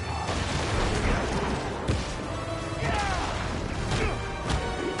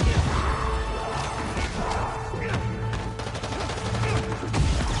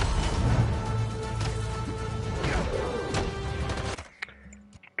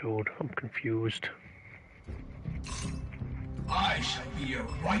 Dude, I'm confused. I shall be your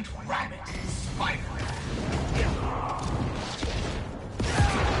white rabbit, Spider-Man.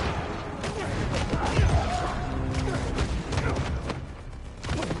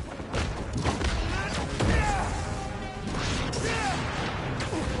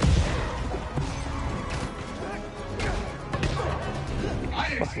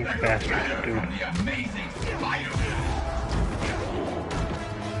 I Fucking expect bastard, better dude. from the amazing Spider-Man.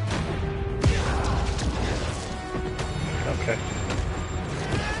 Okay.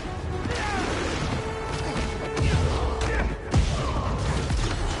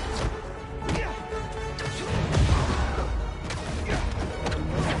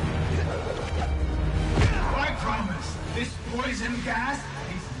 I promise, this poison gas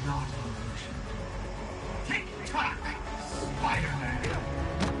is not illusion. Tick-tock, Spider-Man.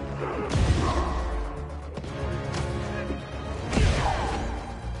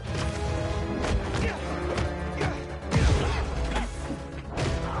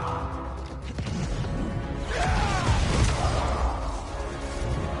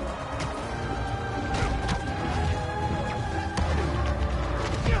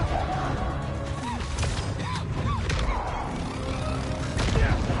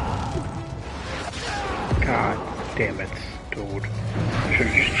 God damn it, dude. I should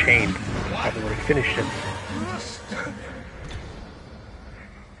have just chained. Probably would have finished it.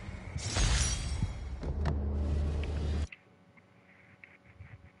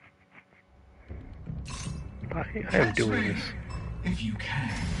 I am doing this. If you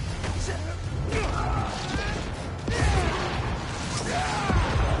can.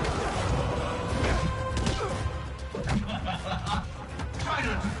 Try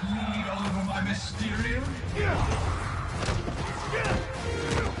not to bleed all over my Mysterio.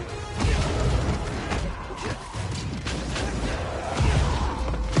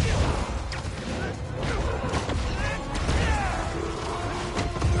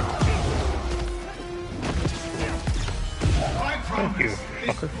 Thank you, This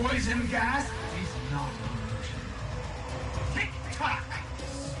fucker. poison gas is not an illusion. Tick-tock,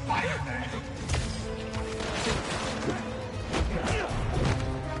 Spider-Man.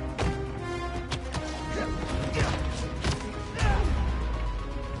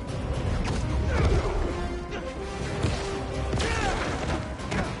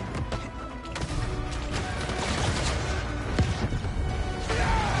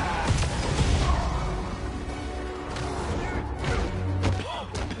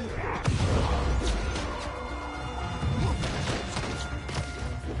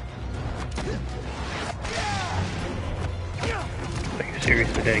 Are you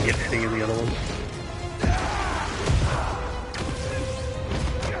seriously didn't get any of the other ones?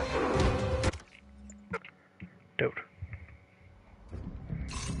 Dude.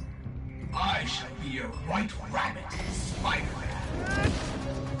 I shall be a white rabbit, Spider-Man.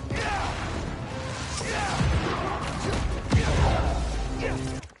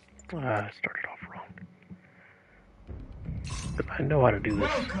 I started off wrong. But I know how to do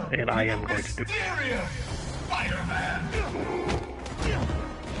this, and I am going to do it. Mysterio, Spider-Man.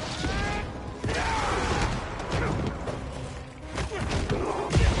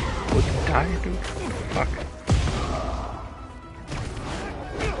 Would you die, dude? Fuck.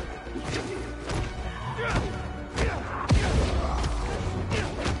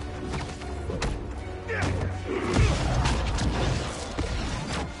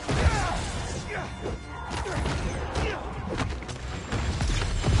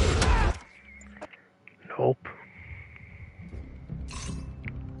 Nope.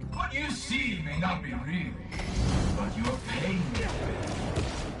 What you see may not be real, but your pain will be.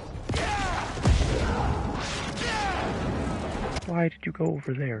 Why did you go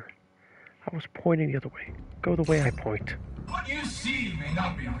over there? I was pointing the other way. Go the way I point. What you see may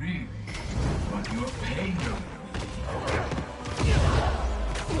not be real, but your pain will be.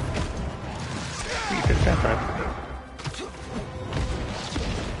 You did that time.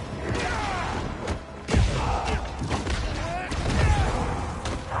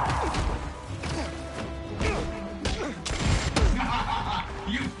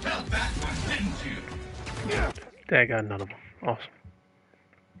 You felt that one, didn't you? I got none of them. Awesome.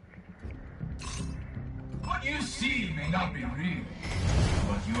 What you see may not be real,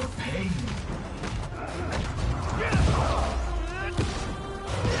 but your pain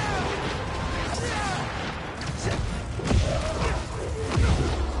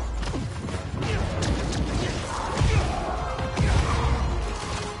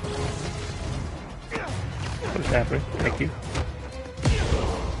What's happening? Thank you.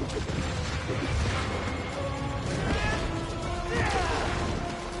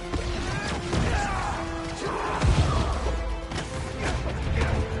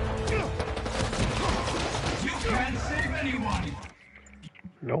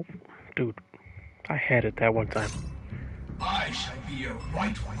 Nope. Dude, I had it that one time. I shall be a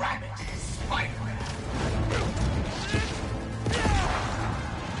white rabbit, Spider-Man.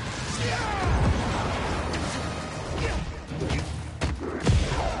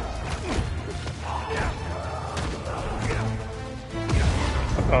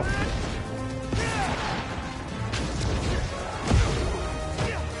 Fuck off.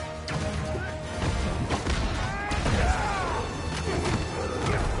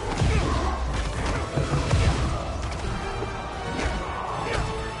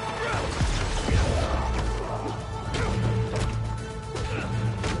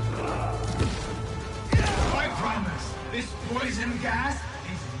 I promise, this poison gas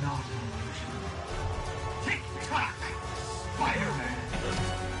is not an illusion. Tick-tock, Spider-Man.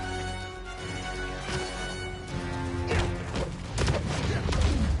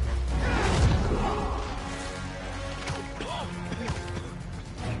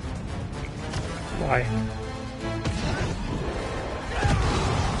 Why?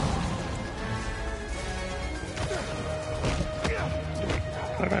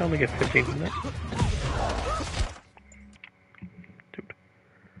 Why did I only get 15 from that?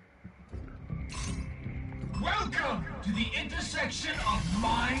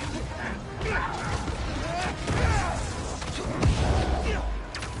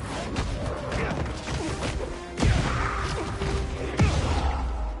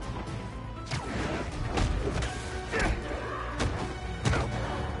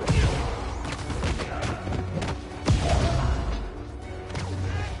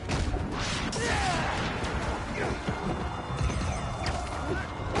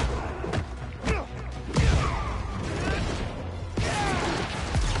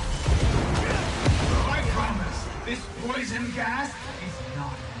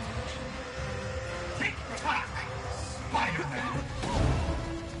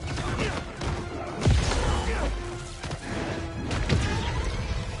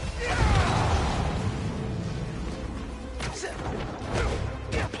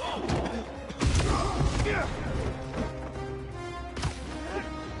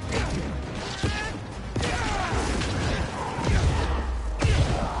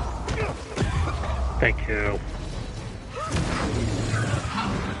 Thank you.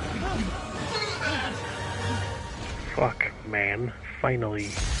 Fuck, man. Finally.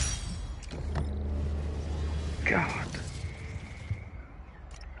 God.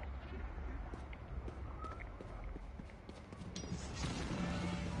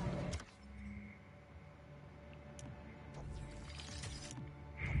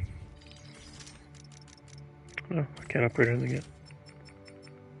 No, I can't upgrade anything yet.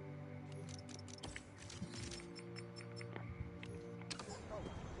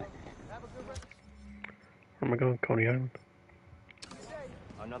 Where am I going? Coney Island?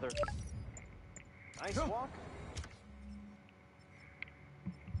 Another nice walk.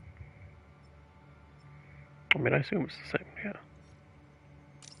 I mean, I assume it's the same, yeah.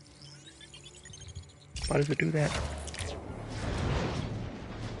 Why does it do that?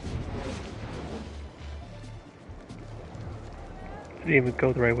 Didn't even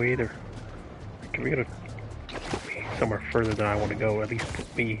go the right way either. Can we go somewhere further than I want to go? At least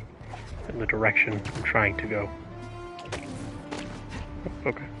put me in the direction I'm trying to go. Oh,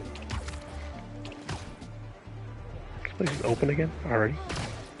 okay. This place is open again already.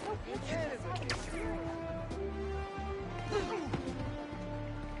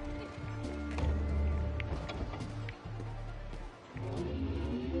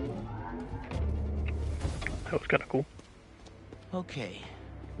 That was kind of cool. Okay,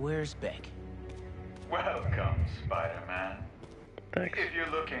 where's Beck? Welcome, Spider-Man. Thanks. If you're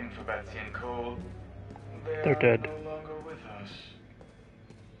looking for Betsy and Cole, They're dead. no longer with us.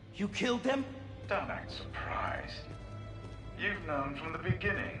 You killed them? Don't act surprised. You've known from the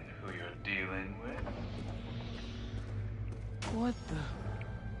beginning who you're dealing with. What the...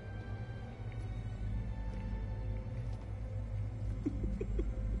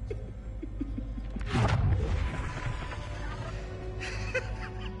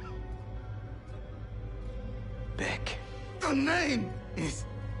 Beck. The name is...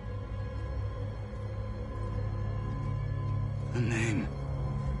 The name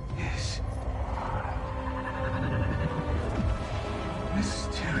is...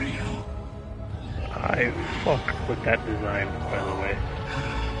 Mysterio. I fuck with that design, by the way.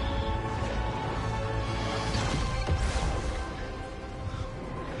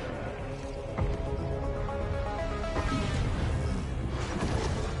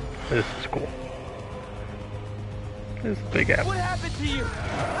 This is cool. This is a big app. What happened to you?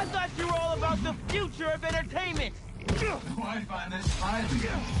 I thought you were all about the future of entertainment. I find this highly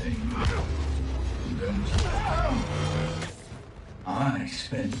entertaining. I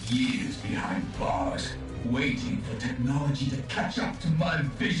spent years behind bars, waiting for technology to catch up to my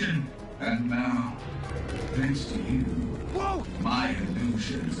vision. And now, thanks to you, my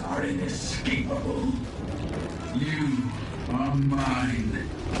illusions are inescapable. You are mine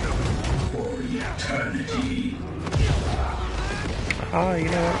for eternity. You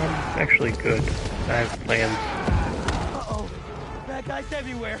know what? I'm actually good. I have plans. Uh-oh. Bad guys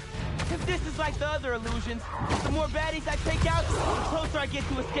everywhere. If this is like the other illusions, the more baddies I take out, the closer I get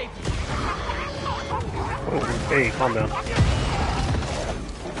to escape. Oh, hey, calm down.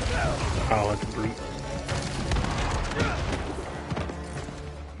 Oh, that's a brute.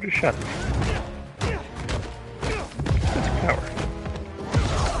 You just shot me. That's a coward.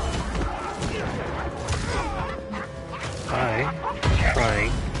 I'm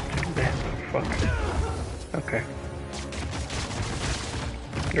trying to do that. Fuck. Okay.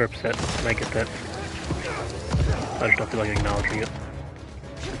 You're upset, and I get that. I just don't feel like acknowledging it.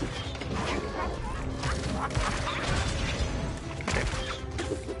 Okay.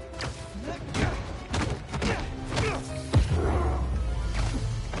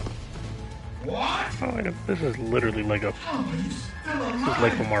 What? Oh, I know. This is literally Lego. This is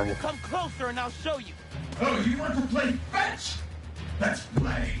Lego Marvel. Come closer and I'll show you. Oh, you want to play fetch? Let's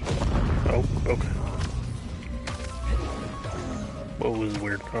play. Oh, okay. Whoa, this is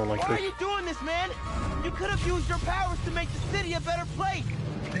weird. I don't like Why this. are you doing this, man? You could have used your powers to make the city a better place.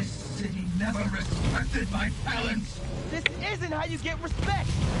 This city never respected my talents. This isn't how you get respect.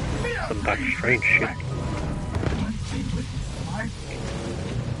 Some Doctor Strange shit.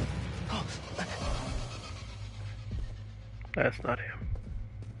 That's not him.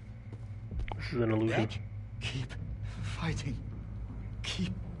 This is an illusion. Keep fighting.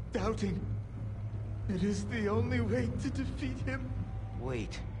 Keep doubting. It is the only way to defeat him.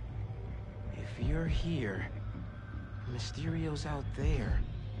 Wait. If you're here, Mysterio's out there.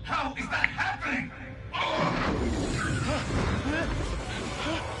 How is that happening?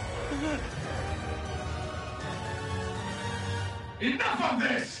 Enough of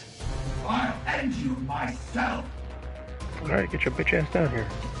this! I'll end you myself! Alright, get your bitch ass down here.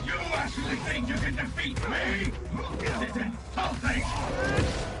 You actually think you can defeat me? This is insulting!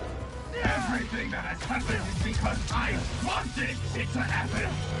 Everything that has happened is because I wanted it to happen!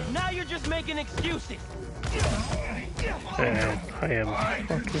 Now you're just making excuses. And I am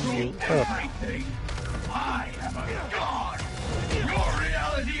fucking you up. Everything. I am a god! Your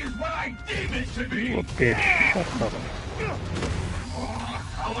reality is what I deem it to be! Oh, bitch, shut up.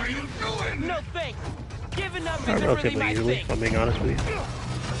 How are you doing? No thanks. Giving up Not isn't really relatively my easily, thing. if I'm being honest with you.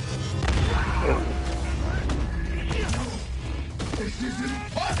 Oh. This is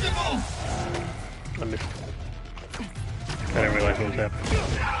impossible! I missed. I didn't realize what was happening.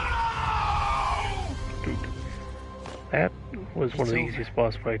 Dude. That was one of the easiest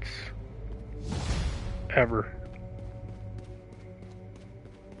boss fights ever.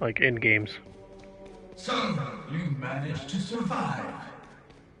 Like, in games. So, you managed to survive.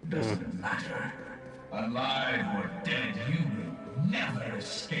 Doesn't matter. Alive or dead, you will never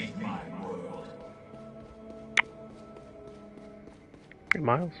escape my world. Hey,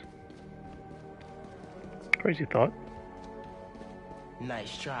 Miles. Crazy thought.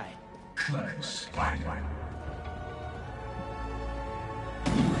 Nice try. Clever spider.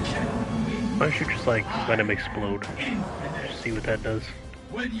 Why don't you just, like, let him explode? Just see what that does.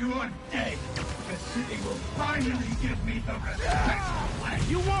 When you're dead, the city will finally give me the respect.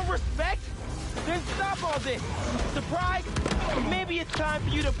 You want respect? Then stop all this. Surprise? Maybe it's time for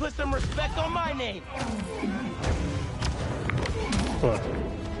you to put some respect on my name. Look,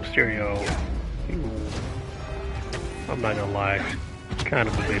 Mysterio, you, I'm not gonna lie, kind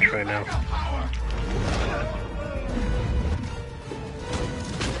of a bitch right now.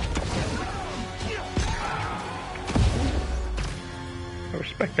 I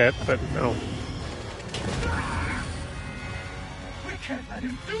respect that, but no. We can't let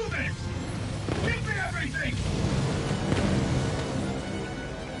him do this! Give me everything!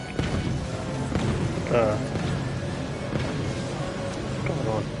 What's going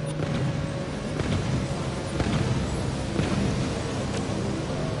on?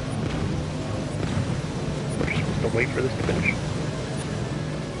 We're supposed to wait for this to finish.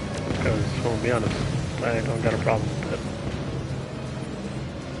 Because, well, to be honest, I don't got a problem with that.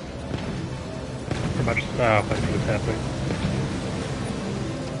 Pretty much, I see what's happening.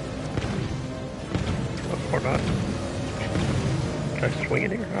 Or not. Can I swing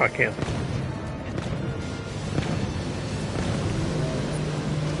it here? Oh, I can.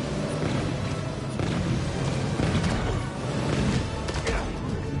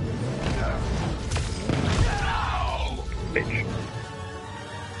 Bitch.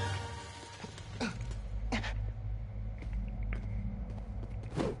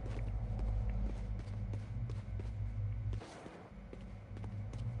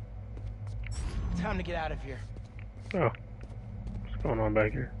 Time to get out of here. Oh. What's going on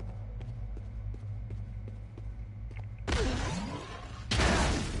back here?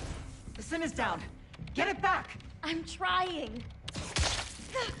 The sim is down. Get it back! I'm trying.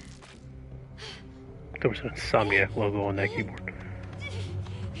 There was an Insomniac logo on that keyboard.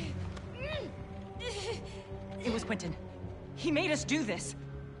 It was Quentin. He made us do this.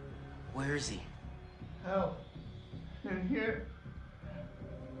 Where is he? Help. In here.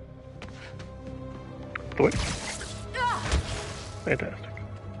 What? Fantastic.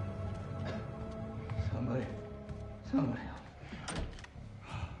 Somebody help.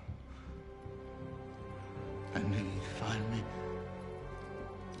 I need to find me.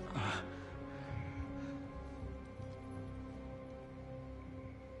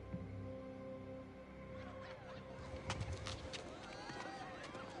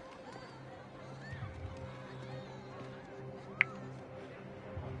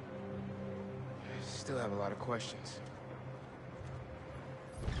 Still have a lot of questions.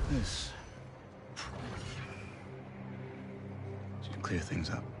 This should clear things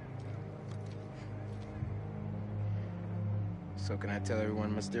up. So can I tell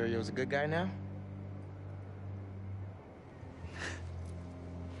everyone Mysterio's a good guy now?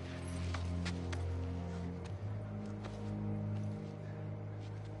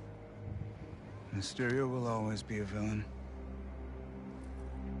 Mysterio will always be a villain.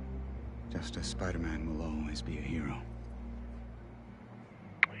 Just as Spider-Man will always be a hero.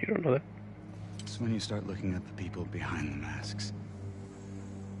 You don't know that? It's when you start looking at the people behind the masks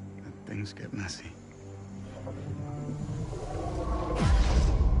that things get messy.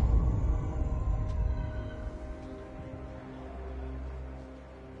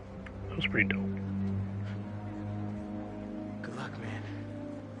 That was pretty dope. Good luck, man.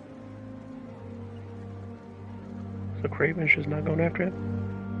 So Kraven's just not going after him?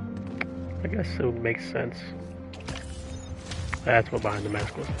 I guess it would make sense. That's what behind the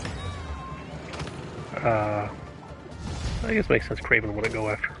mask was. I guess it makes sense Kraven wouldn't go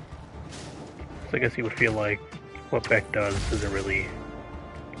after him. So I guess he would feel like what Beck does isn't really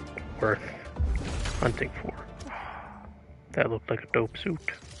worth hunting for. That looked like a dope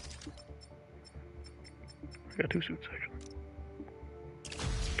suit. I got two suits actually.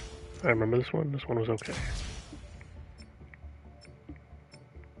 I remember this one. This one was okay.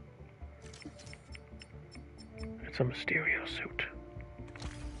 It's a Mysterio suit.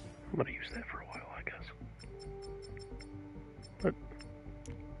 I'm gonna use that for a while, I guess. But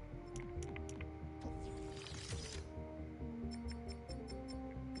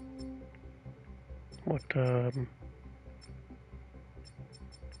what I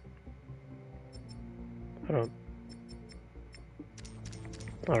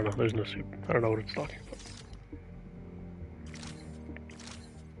don't know, there's no suit. I don't know what it's talking about.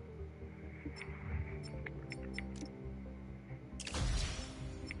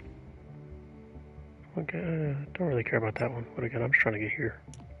 Okay, don't really care about that one, but again, I'm just trying to get here.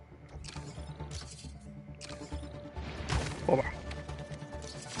 Over.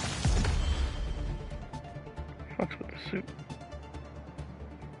 Fucks with the suit.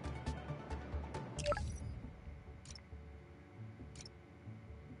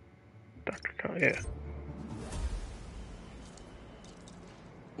 Dr. Khan, yeah.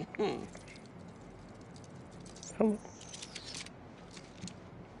 Hello.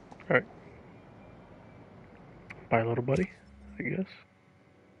 Alright. Bye, little buddy, I guess.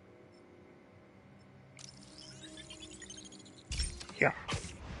 Yeah.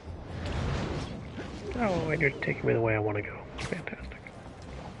 Oh, and you're taking me the way I want to go. Fantastic.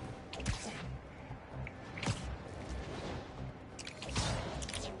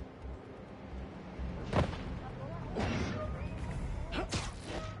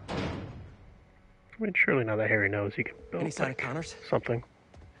 I mean, surely now that Harry knows he can build Any sign of Connors? something.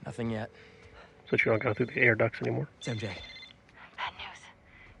 Nothing yet. So that you don't go through the air ducts anymore. It's MJ. Bad news.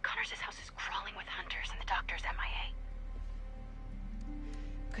 Connors' house is crawling with hunters and the doctor's MIA.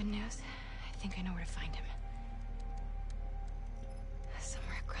 Good news. I think I know where to find him.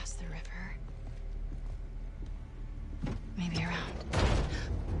 Somewhere across the river. Maybe around.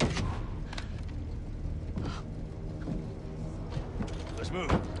 Let's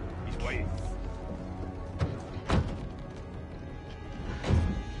move. He's waiting.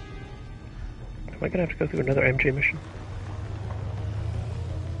 Am I gonna have to go through another MJ mission?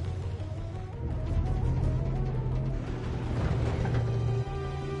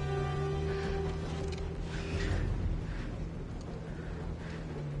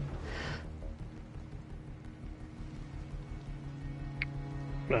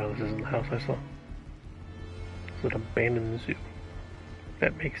 No, this isn't the house I saw. It's an abandoned zoo.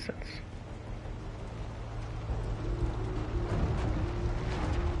 That makes sense.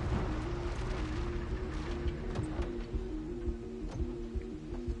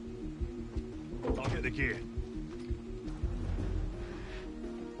 I'll get the gear.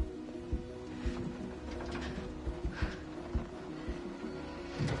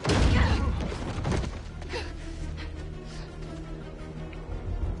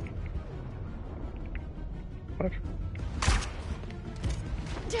 What?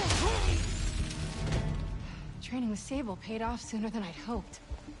 Training with Sable paid off sooner than I'd hoped.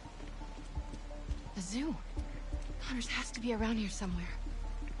 The zoo. Connors has to be around here somewhere.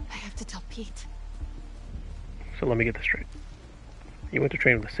 I have to tell Pete. So let me get this straight. You went to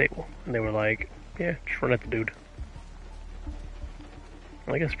train with Sable, and they were like, yeah, just run at the dude.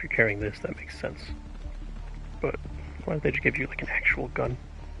 Well, I guess if you're carrying this, that makes sense. But why don't they just give you like an actual gun?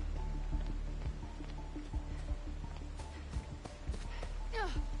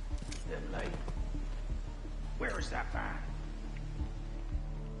 Then late. Where is that van?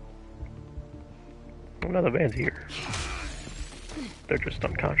 Another van's here. They're just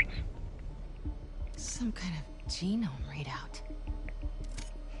unconscious. Some kind of genome readout.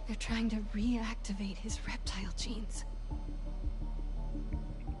 They're trying to reactivate his reptile genes.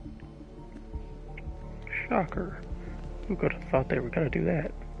 Shocker. Who could have thought they were gonna do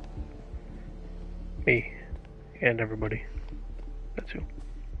that? Me. And everybody. That's who.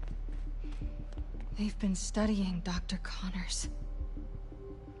 They've been studying Dr. Connors.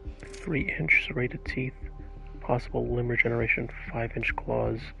 3-inch serrated teeth. Possible limb regeneration. 5-inch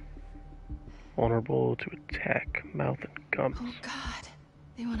claws. vulnerable to attack, mouth, and gums. Oh God,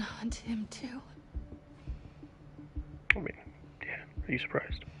 they want to hunt him too. I mean, yeah, are you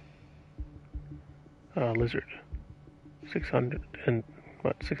surprised? Lizard.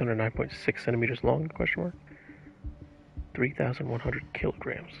 609.6 centimeters long, question mark? 3,100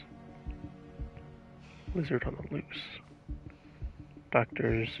 kilograms. Lizard on the loose.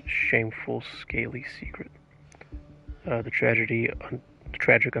 Doctor's shameful, scaly secret. The tragic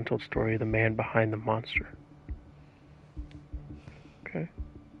untold story of the man behind the monster. Okay.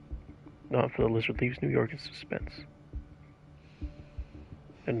 Not for the lizard leaves New York in suspense.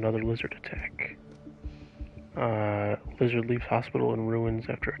 Another lizard attack. Lizard leaves hospital in ruins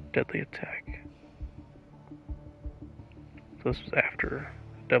after a deadly attack. So this was after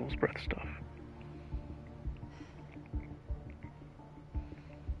Devil's Breath stuff.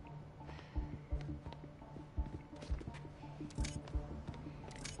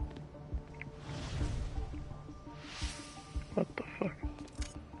 What the fuck?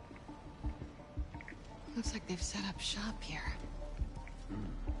 Looks like they've set up shop here.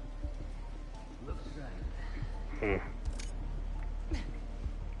 Looks right.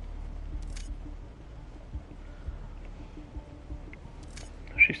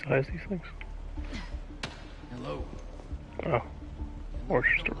 She still has these things? Hello. Oh. Or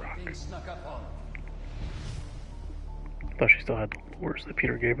just a rock. Snuck up on. I thought she still had the lures that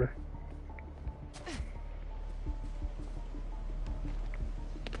Peter gave her.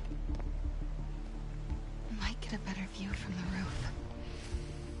 Might get a better view from the roof.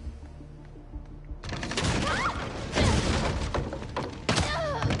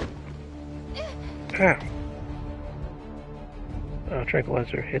 Ow.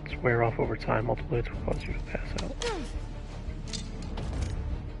 Tranquilizer hits wear off over time. Multiple hits will cause you to pass out.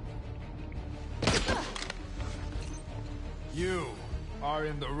 You are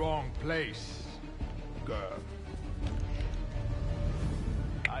in the wrong place, girl.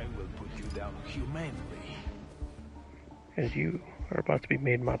 I will put you down humanely. And you are about to be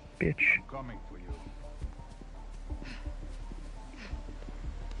made my bitch. I'm coming for you.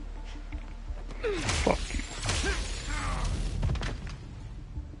 Fuck you.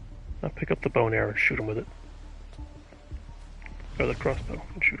 Now pick up the bow and arrow and shoot him with it. Or the crossbow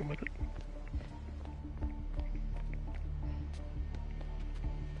and shoot him with it.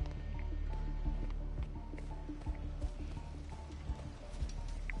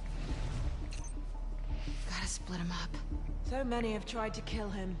 Gotta split him up. So many have tried to kill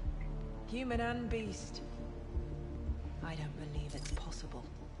him. Human and beast. I don't believe it's possible.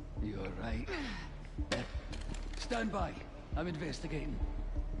 You're right. Stand by. I'm investigating.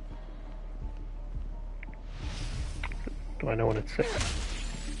 Do I know when it's safe?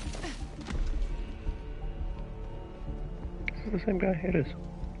 Is this the same guy? It is.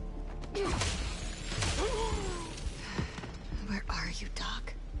 Where are you,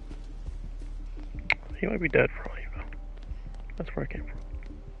 Doc? He might be dead for all you know. That's where I came from.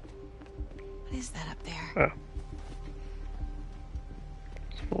 What is that up there? Oh.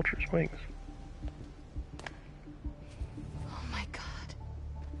 It's Vulture's wings. Oh my God.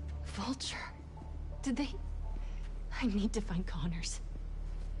 Vulture. Did they... I need to find Connors.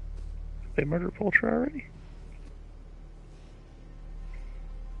 They murdered Vulture already?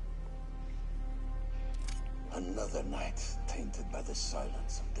 Another night tainted by the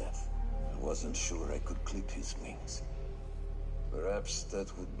silence of death. I wasn't sure I could clip his wings. Perhaps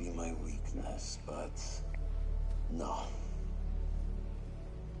that would be my weakness, but... no.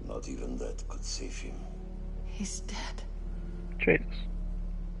 Not even that could save him. He's dead. Jesus.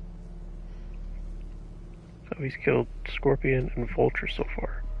 So he's killed Scorpion and Vulture so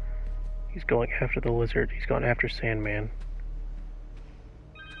far. He's going after the lizard. He's gone after Sandman.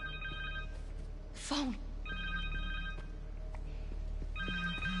 Phone.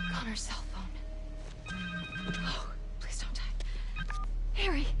 Connor's cell phone. Oh, please don't die.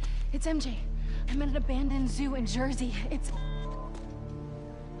 Harry, it's MJ. I'm at an abandoned zoo in Jersey. It's...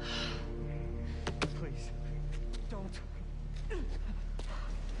 Please, don't.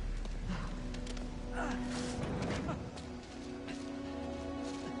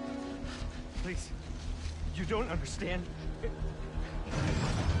 Please, you don't understand.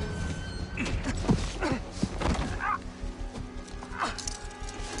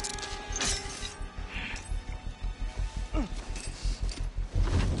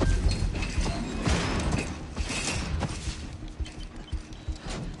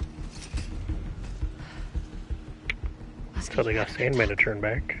 So they got Sandman to turn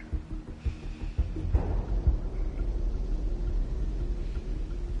back.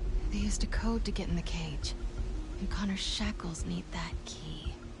 They used a code to get in the cage. And Connor's shackles need that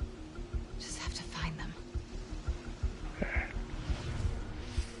key. Just have to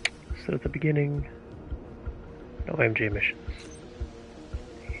said at the beginning, no MJ missions.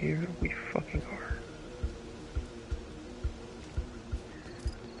 Here we fucking are.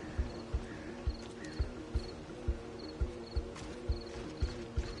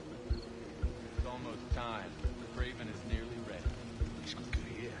 It's almost time. The Craven is nearly ready.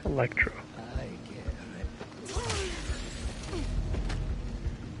 Electro.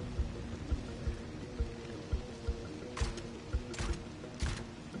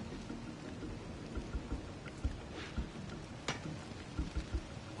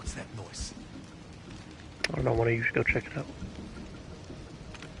 What's that noise? I don't know, one of you should go check it out.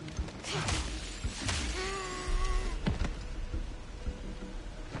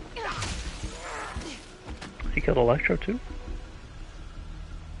 He killed Electro too?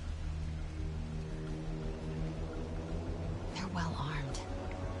 They're well armed.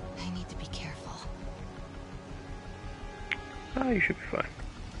 I need to be careful. Ah, you should be fine.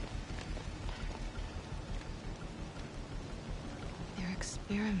 They're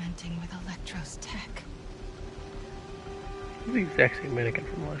experimenting with Electro's tech. He's the exact same mannequin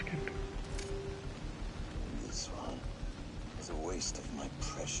from the last game. This one is a waste of my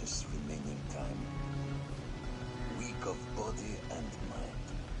precious remaining time. Weak of body and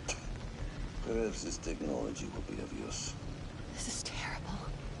mind. Perhaps this technology will be of use. This is terrible.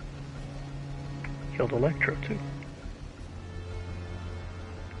 Killed Electro too.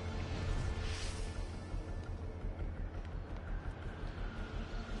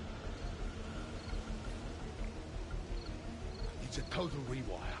 It's a total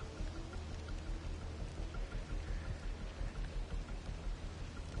rewire.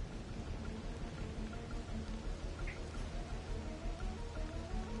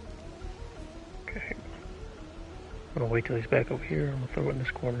 Okay. I'm gonna wait till he's back over here. I'm gonna throw it in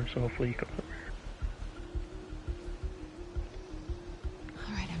this corner so hopefully he comes over here.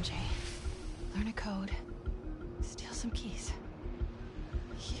 All right, MJ. Learn a code. Steal some keys.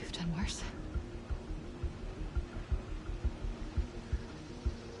 You've done worse.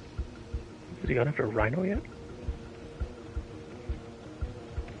 Has he gone after Rhino yet?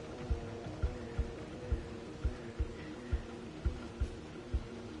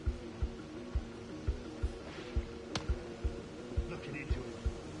 Looking into it.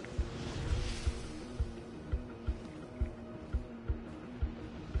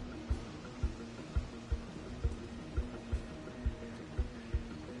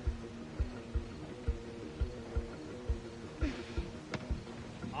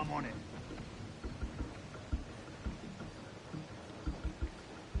 I'm on it.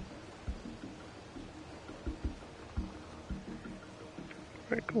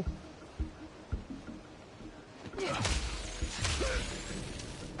 Very cool.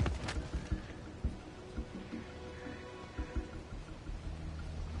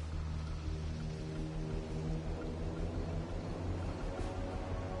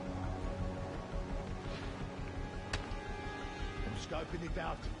 I'm scoping it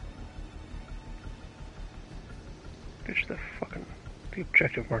out. Bitch, that fucking the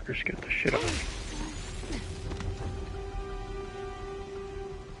objective marker scared the shit out of me.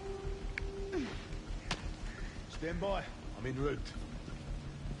 Stand by. I'm en route.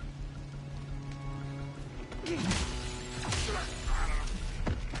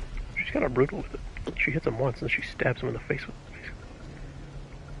 She's kind of brutal with it. She hits him once and she stabs him in the face with it.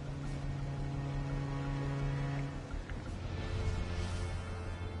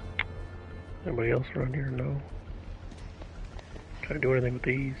 Anybody else around here? No. Try to do anything with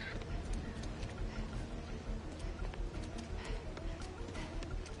these.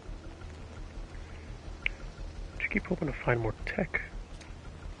 Just keep hoping to find more tech.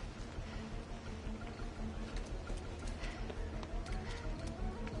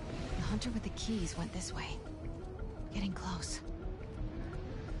 The hunter with the keys went this way. Getting close.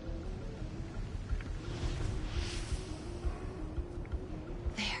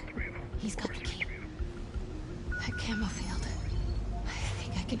 There. He's got the key. That camo field. I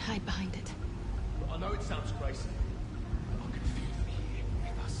think I can hide behind it. I know it sounds crazy. I can feel them here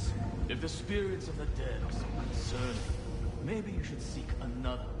with us. If the spirits of the dead are so concerning, maybe you should seek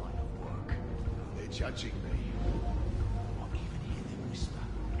another line of work. They're judging me. Or even hear them whisper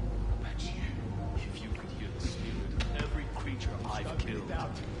about you. If you could hear the spirit of every creature I've killed, it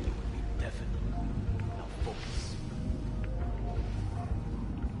would be deafening. Now focus.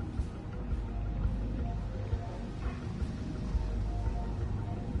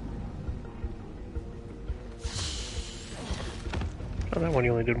 Oh, that one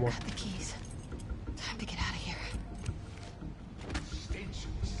you only did more. The keys. Time to get out of here. Stench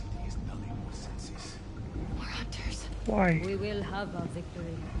of this city is dulling my senses. More hunters. Why? We will have our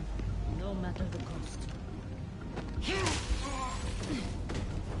victory. No matter the cost.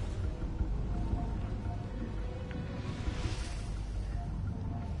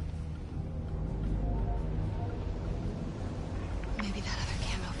 Maybe that other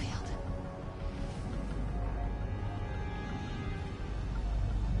camo field.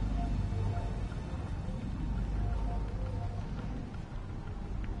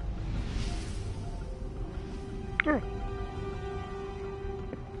 Oh.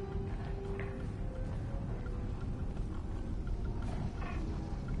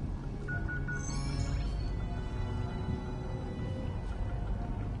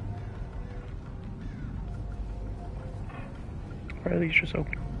 Why are these just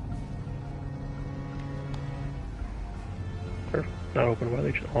open? Or not open, why are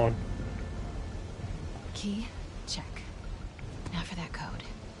they just on? Key? Check. Now for that code.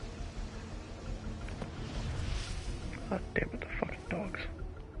 God damn it, the fucking dogs.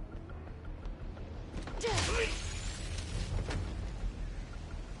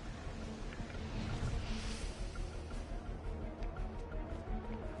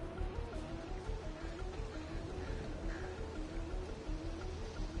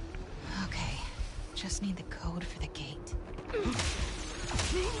 Okay. Just need the code for the gate.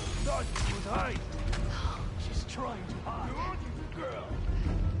 Not too high. She's trying to hide. Girl.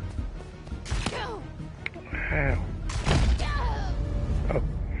 Ow. Oh,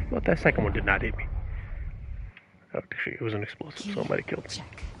 well, that second one did not hit me. Oh, actually, it was an explosive, so it might have killed me.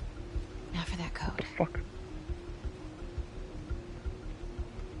 Check. Now for that code. What the fuck?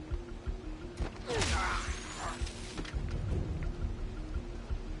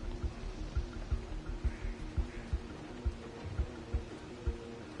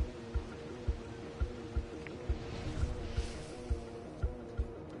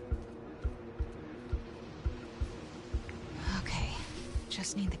 Okay.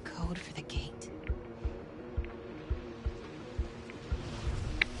 Just need the code for the gate.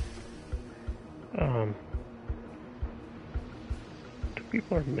 Two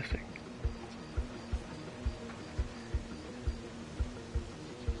people are missing.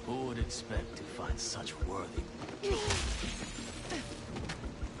 Who would expect to find such worthy?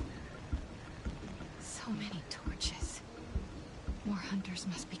 So many torches. More hunters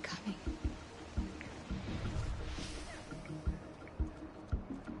must be coming.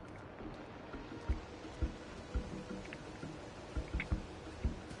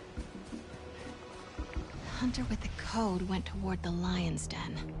 The hunter with the code went toward the lion's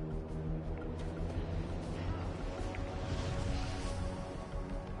den.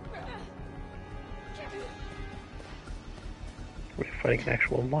 We're fighting an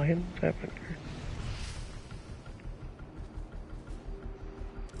actual lion. What's happening here?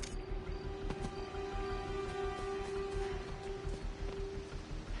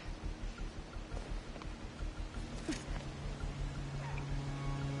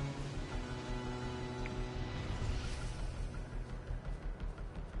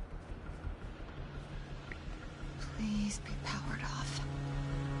 Please be powered off.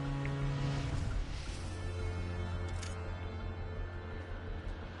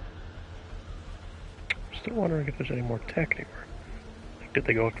 Still wondering if there's any more tech anywhere. Like, did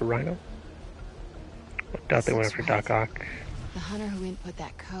they go after Rhino? I doubt they went after Doc Ock. The hunter who input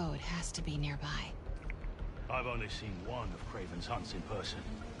that code has to be nearby. I've only seen one of Craven's hunts in person.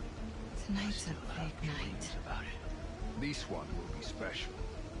 Tonight's a big night. About it. This one will be special.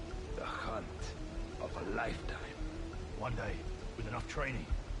 The hunt of a lifetime. One day, with enough training,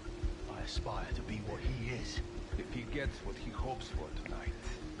 I aspire to be what he is. If he gets what he hopes for tonight,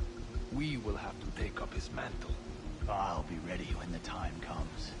 we will have to take up his mantle. I'll be ready when the time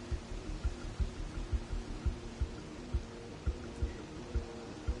comes.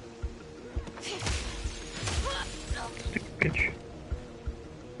 Stupid bitch.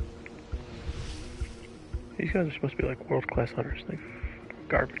 These guys are supposed to be like world-class hunters. They're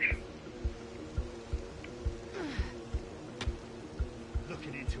garbage.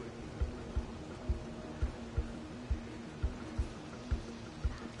 Looking into it.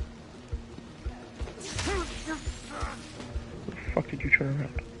 Where the fuck did you turn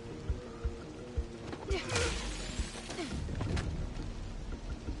around?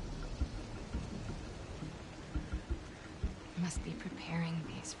 Must be preparing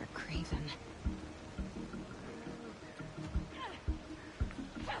these for Craven.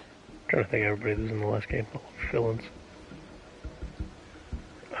 Trying to think of everybody that was in the last game. All villains.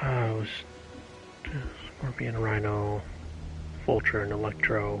 It was Scorpion, Rhino, Vulture, and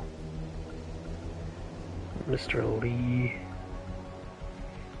Electro. Mr. Lee.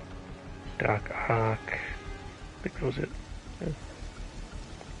 Doc Ock. I think that was it. Yeah.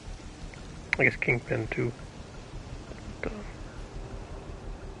 I guess Kingpin too. But,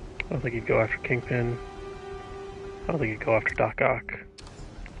 I don't think he'd go after Kingpin. I don't think he'd go after Doc Ock.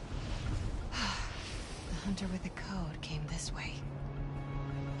 The hunter with the code came this way.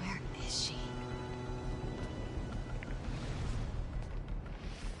 Where is she?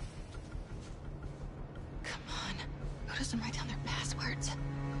 Come on. Who doesn't write down their passwords?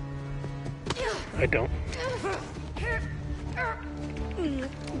 I don't.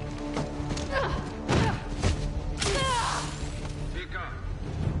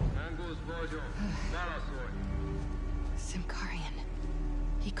 Simkarian.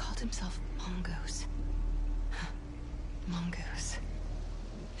 He called himself Mongoose. Mongoose.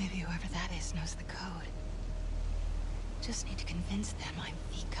 Maybe whoever that is knows the code. Just need to convince them I'm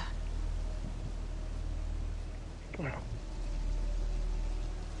Vika. Well.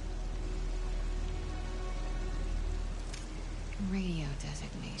 Radio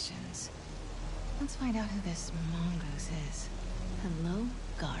designations. Let's find out who this Mongoose is. Hello,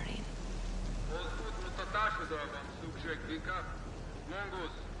 Garin.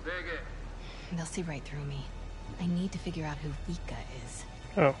 They'll see right through me. I need to figure out who Vika is.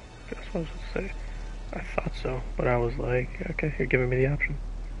 Oh, that's what I was going to say. I thought so, but I was like, okay, you're giving me the option.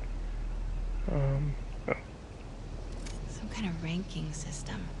 Oh. Some kind of ranking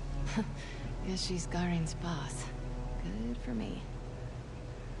system. Guess she's Garin's boss. Good for me.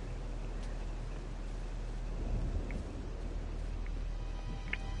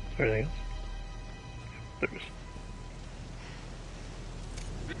 Is there anything else? There is.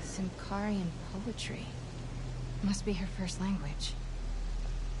 Simkarian poetry. Must be her first language.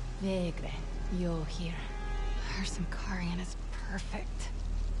 Vegre, yo here. Her Simkarian is perfect.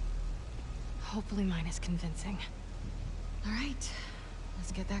 Hopefully mine is convincing. Alright,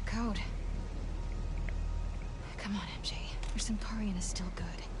 let's get that code. Come on, MJ. Your Simkarian is still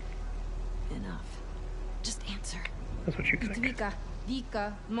good. Enough. Just answer. That's what you think. Vika,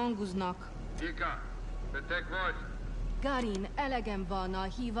 Vika, Monguznak. Vika, betek vagy. Garin, elegem van a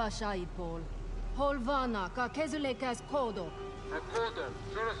hívásaidból. Hol vannak a kezülékhez kódok? A kódom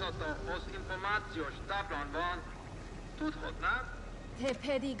sorozatokhoz információs táblán van. Tudhatnád? Te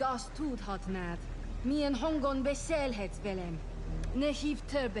pedig azt tudhatnád. Milyen hangon beszélhetsz velem. Ne hív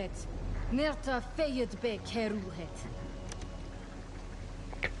többet, mert a fejedbe kerülhet.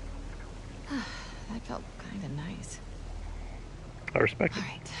 That felt kinda nice. I respect it.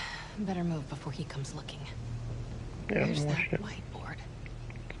 Alright, better move before he comes looking. Yeah, Here's I'm that watching it. whiteboard.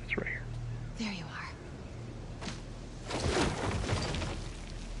 It's right here. There you are.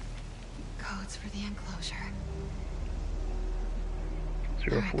 Codes for the enclosure.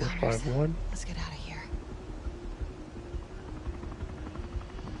 0451. Let's get out of here.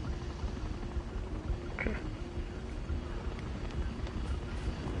 Okay.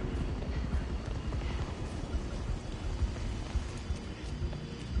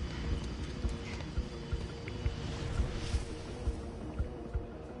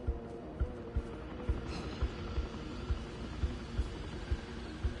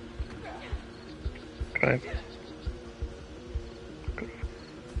 Drive. Go.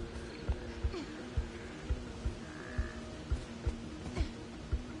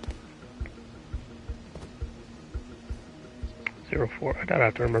 04. I don't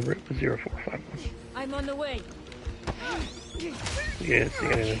have to remember it was 0451. I'm on the way. Yeah, see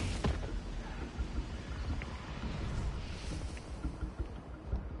anything.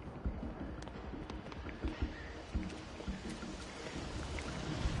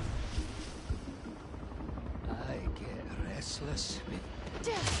 I get restless with...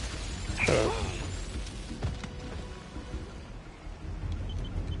 Shut up.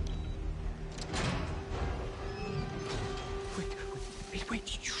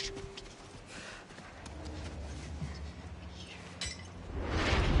 Wait.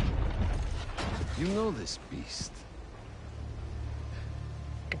 You know this beast.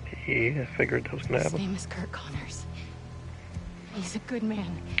 Yeah, I figured that was gonna His happen. name is Kurt Connors. He's a good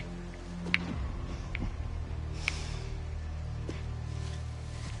man.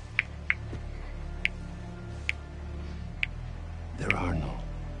 There are no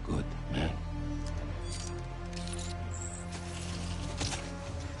good men.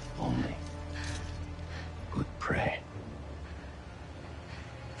 Only good prey.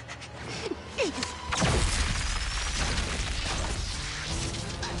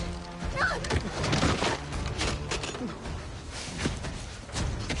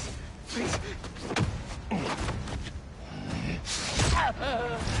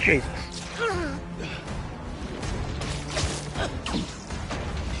 Jesus.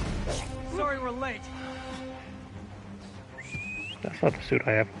 Sorry we're late. That's not the suit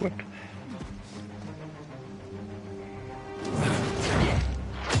I have equipped.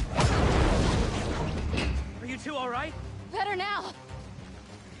 better now.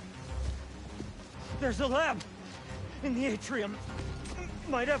 There's a lab in the atrium.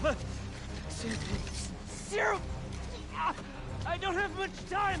 Might have a serum. I don't have much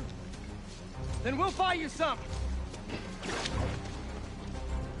time. Then we'll buy you some.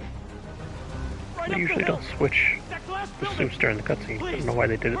 They usually don't switch the suits during the cutscene. I don't know why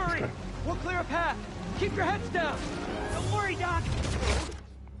they did it this time. We'll clear a path. Keep your heads down. Don't worry, Doc.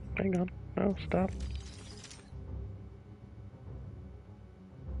 Hang on. No, stop.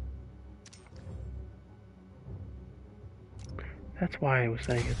 That's why I was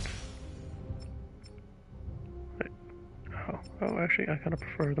saying it. Oh, actually, I kind of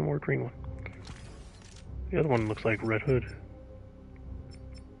prefer the more green one. The other one looks like Red Hood.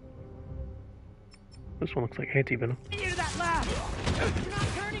 This one looks like Anti-Venom. Into that lab. You're not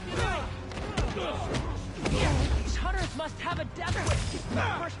turning tonight. These hunters must have a death wish.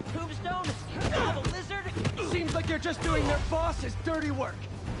 First tombstone, now the lizard. Seems like they're just doing their boss's dirty work.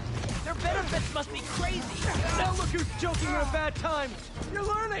 Their benefits must be crazy. Now look who's joking at a bad time. You're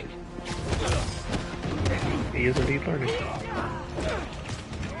learning. He is indeed learning.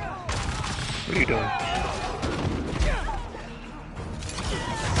 What are you doing?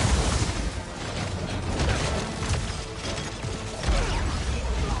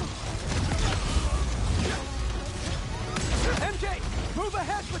 MJ, move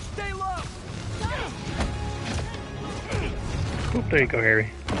ahead, but stay low. Oop, there you go,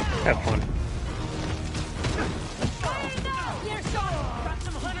 Harry. Have fun. Got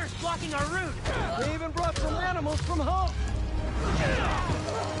some hunters blocking our route. They even brought some animals from home.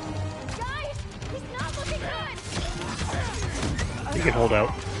 Guys, he's not looking good. You can hold out.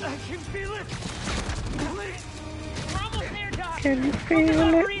 I can feel it. We're almost there, Doc. Can you feel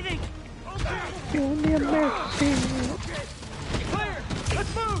it? Breathing. You only a mercy. Clear.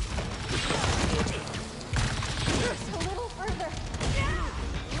 Let's move. Just a little further.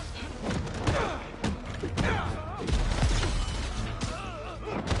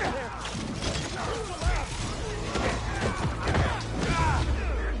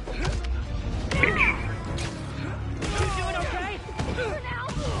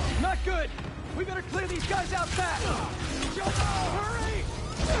 Not good. We better clear these guys out fast. Hurry!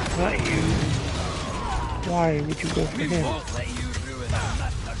 Not you. Why would you go for him? Won't let you through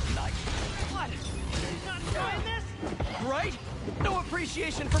another night. What? Not enjoying this? Right? No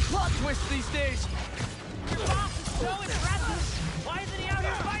appreciation for plot twists these days. Your boss is so impressive. Why isn't he out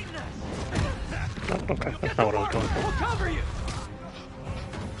here fighting us? Oh, okay, that's not what I was going for. We'll cover you.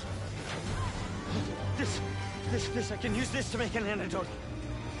 This, I can use this to make an antidote.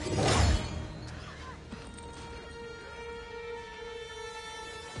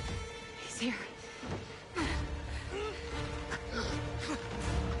 He's here.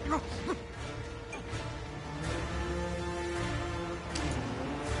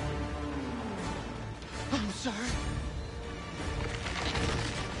 I'm sorry.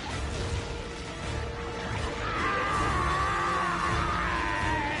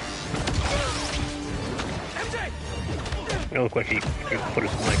 It looked like he put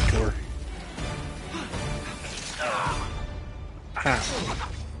his knife to her. Ah.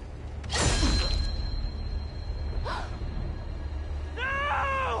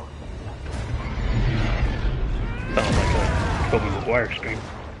 No! Sounds like a Tobey Maguire scream.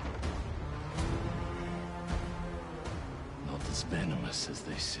 Not as venomous as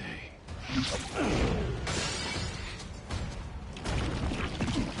they say.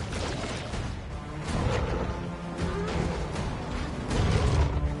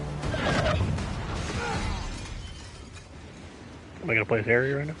 Am I gonna play as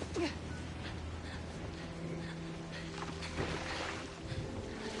Harry right now?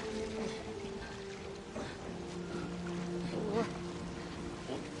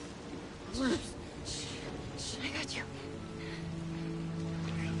 I got you.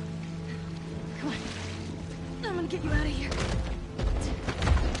 Come on. I'm gonna get you out of here.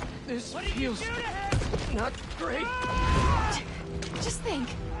 This feels not great. Just think.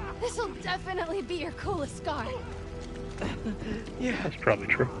 This'll definitely be your coolest scar. Yeah. That's probably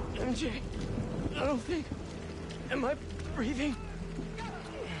true. MJ, I don't think... Am I breathing?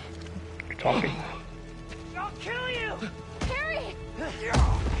 You're talking. I'll kill you! Harry!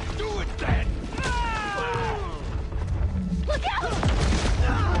 Do it then! Look out!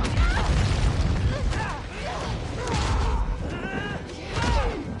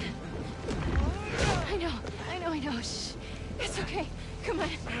 I know. Shh. It's okay. Come on.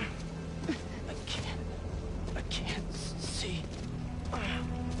 I can't see.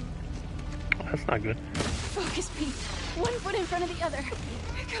 That's not good. Focus, Pete. One foot in front of the other.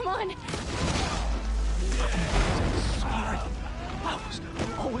 Come on. sorry. I was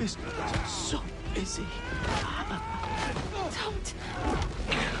always so busy. Don't.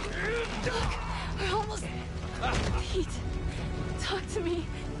 Look, we're almost... Pete, talk to me.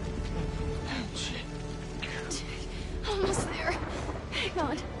 Almost there. Hang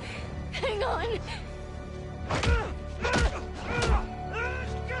on. Hang on.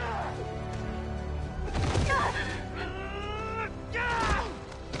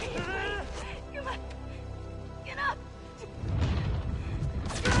 Come on. Get up.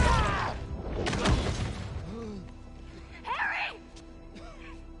 Harry!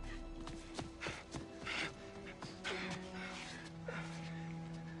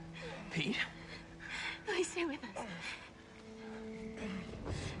 Pete? Please stay with us.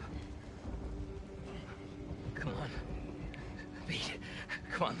 Come on. Pete,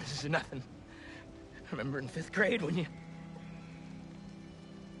 come on, this is nothing. Remember in 5th grade when you...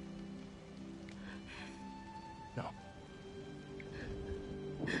 No.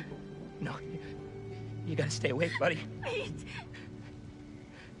 No, you gotta stay awake, buddy. Pete!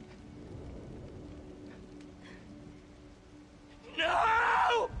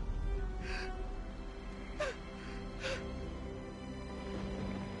 No!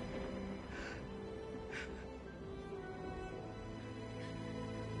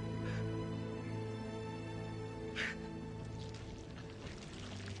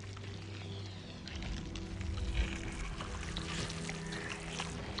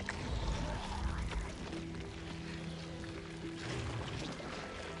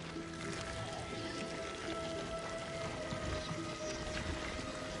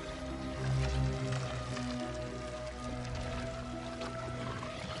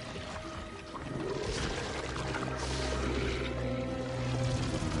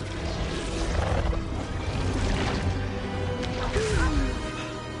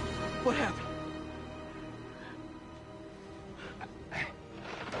 What happened?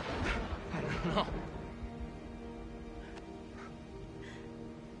 I don't know.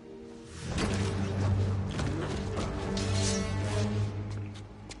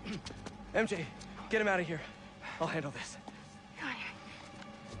 MJ, get him out of here. I'll handle this.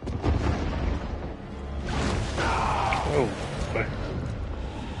 Oh, okay.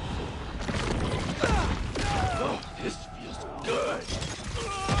 Oh, this feels good.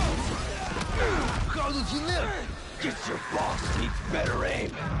 How did you live? Guess your boss needs better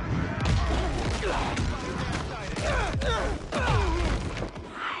aim.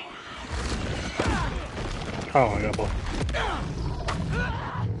 Oh, I got both.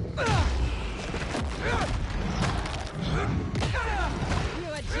 You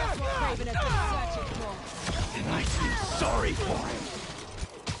had just what Craven has been searching for. And I feel sorry for him.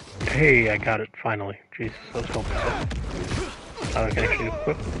 Hey, I got it finally. Jesus, I was hoping so. I can actually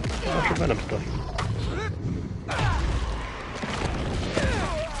equip Ultra Venom stuff.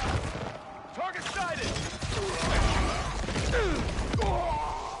 Target sighted!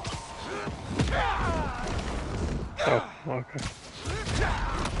 Oh, okay.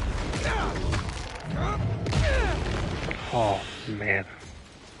 Oh, man.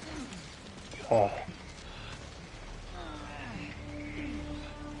 Oh.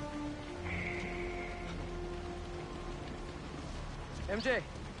 MJ,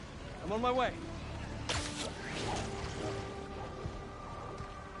 I'm on my way.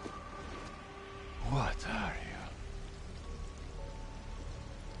 What are you?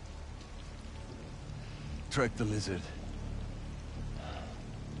 Track the lizard.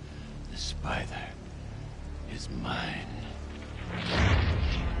 The spider is mine.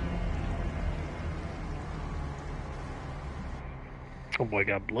 Oh boy,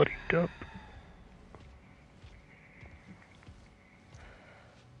 got bloodied up.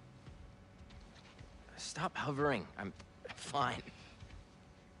 Stop hovering. I'm fine.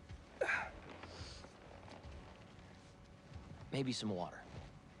 Maybe some water.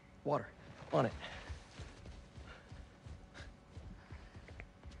 Water. On it.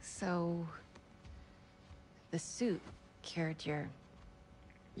 So... the suit cured your...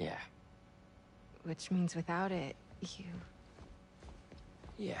 Yeah. Which means without it, you...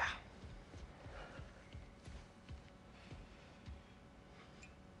 Yeah.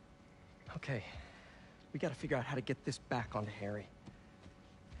 Okay. We gotta figure out how to get this back onto Harry.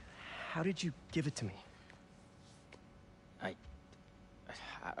 How did you give it to me?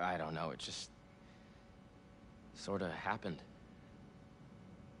 I don't know. It just... sorta happened.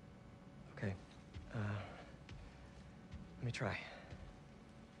 Okay. Let me try.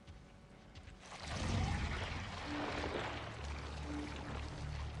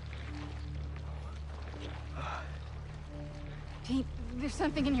 Pete, there's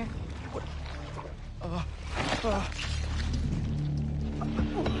something in your... What? Okay,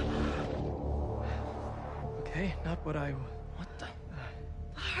 not what I... What the?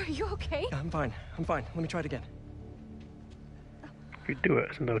 Are you okay? I'm fine. I'm fine. Let me try it again. If you do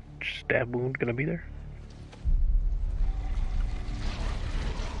it, isn't no stab wound gonna be there?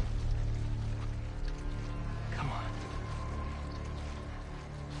 Come on.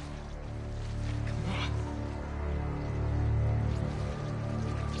 Come on.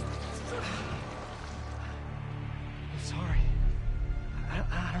 I'm sorry.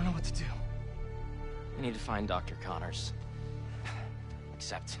 I don't know what to do. We need to find Dr. Connors.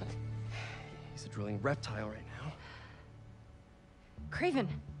 Except... He's a drilling reptile right now. Craven.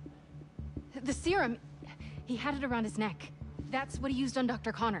 The serum. He had it around his neck. That's what he used on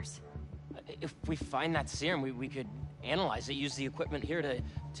Dr. Connors. If we find that serum, we could analyze it, use the equipment here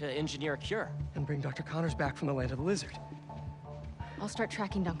to engineer a cure. And bring Dr. Connors back from the land of the lizard. I'll start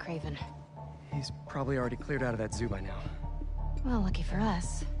tracking down Craven. He's probably already cleared out of that zoo by now. Well, lucky for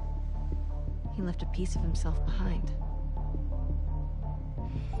us. He left a piece of himself behind.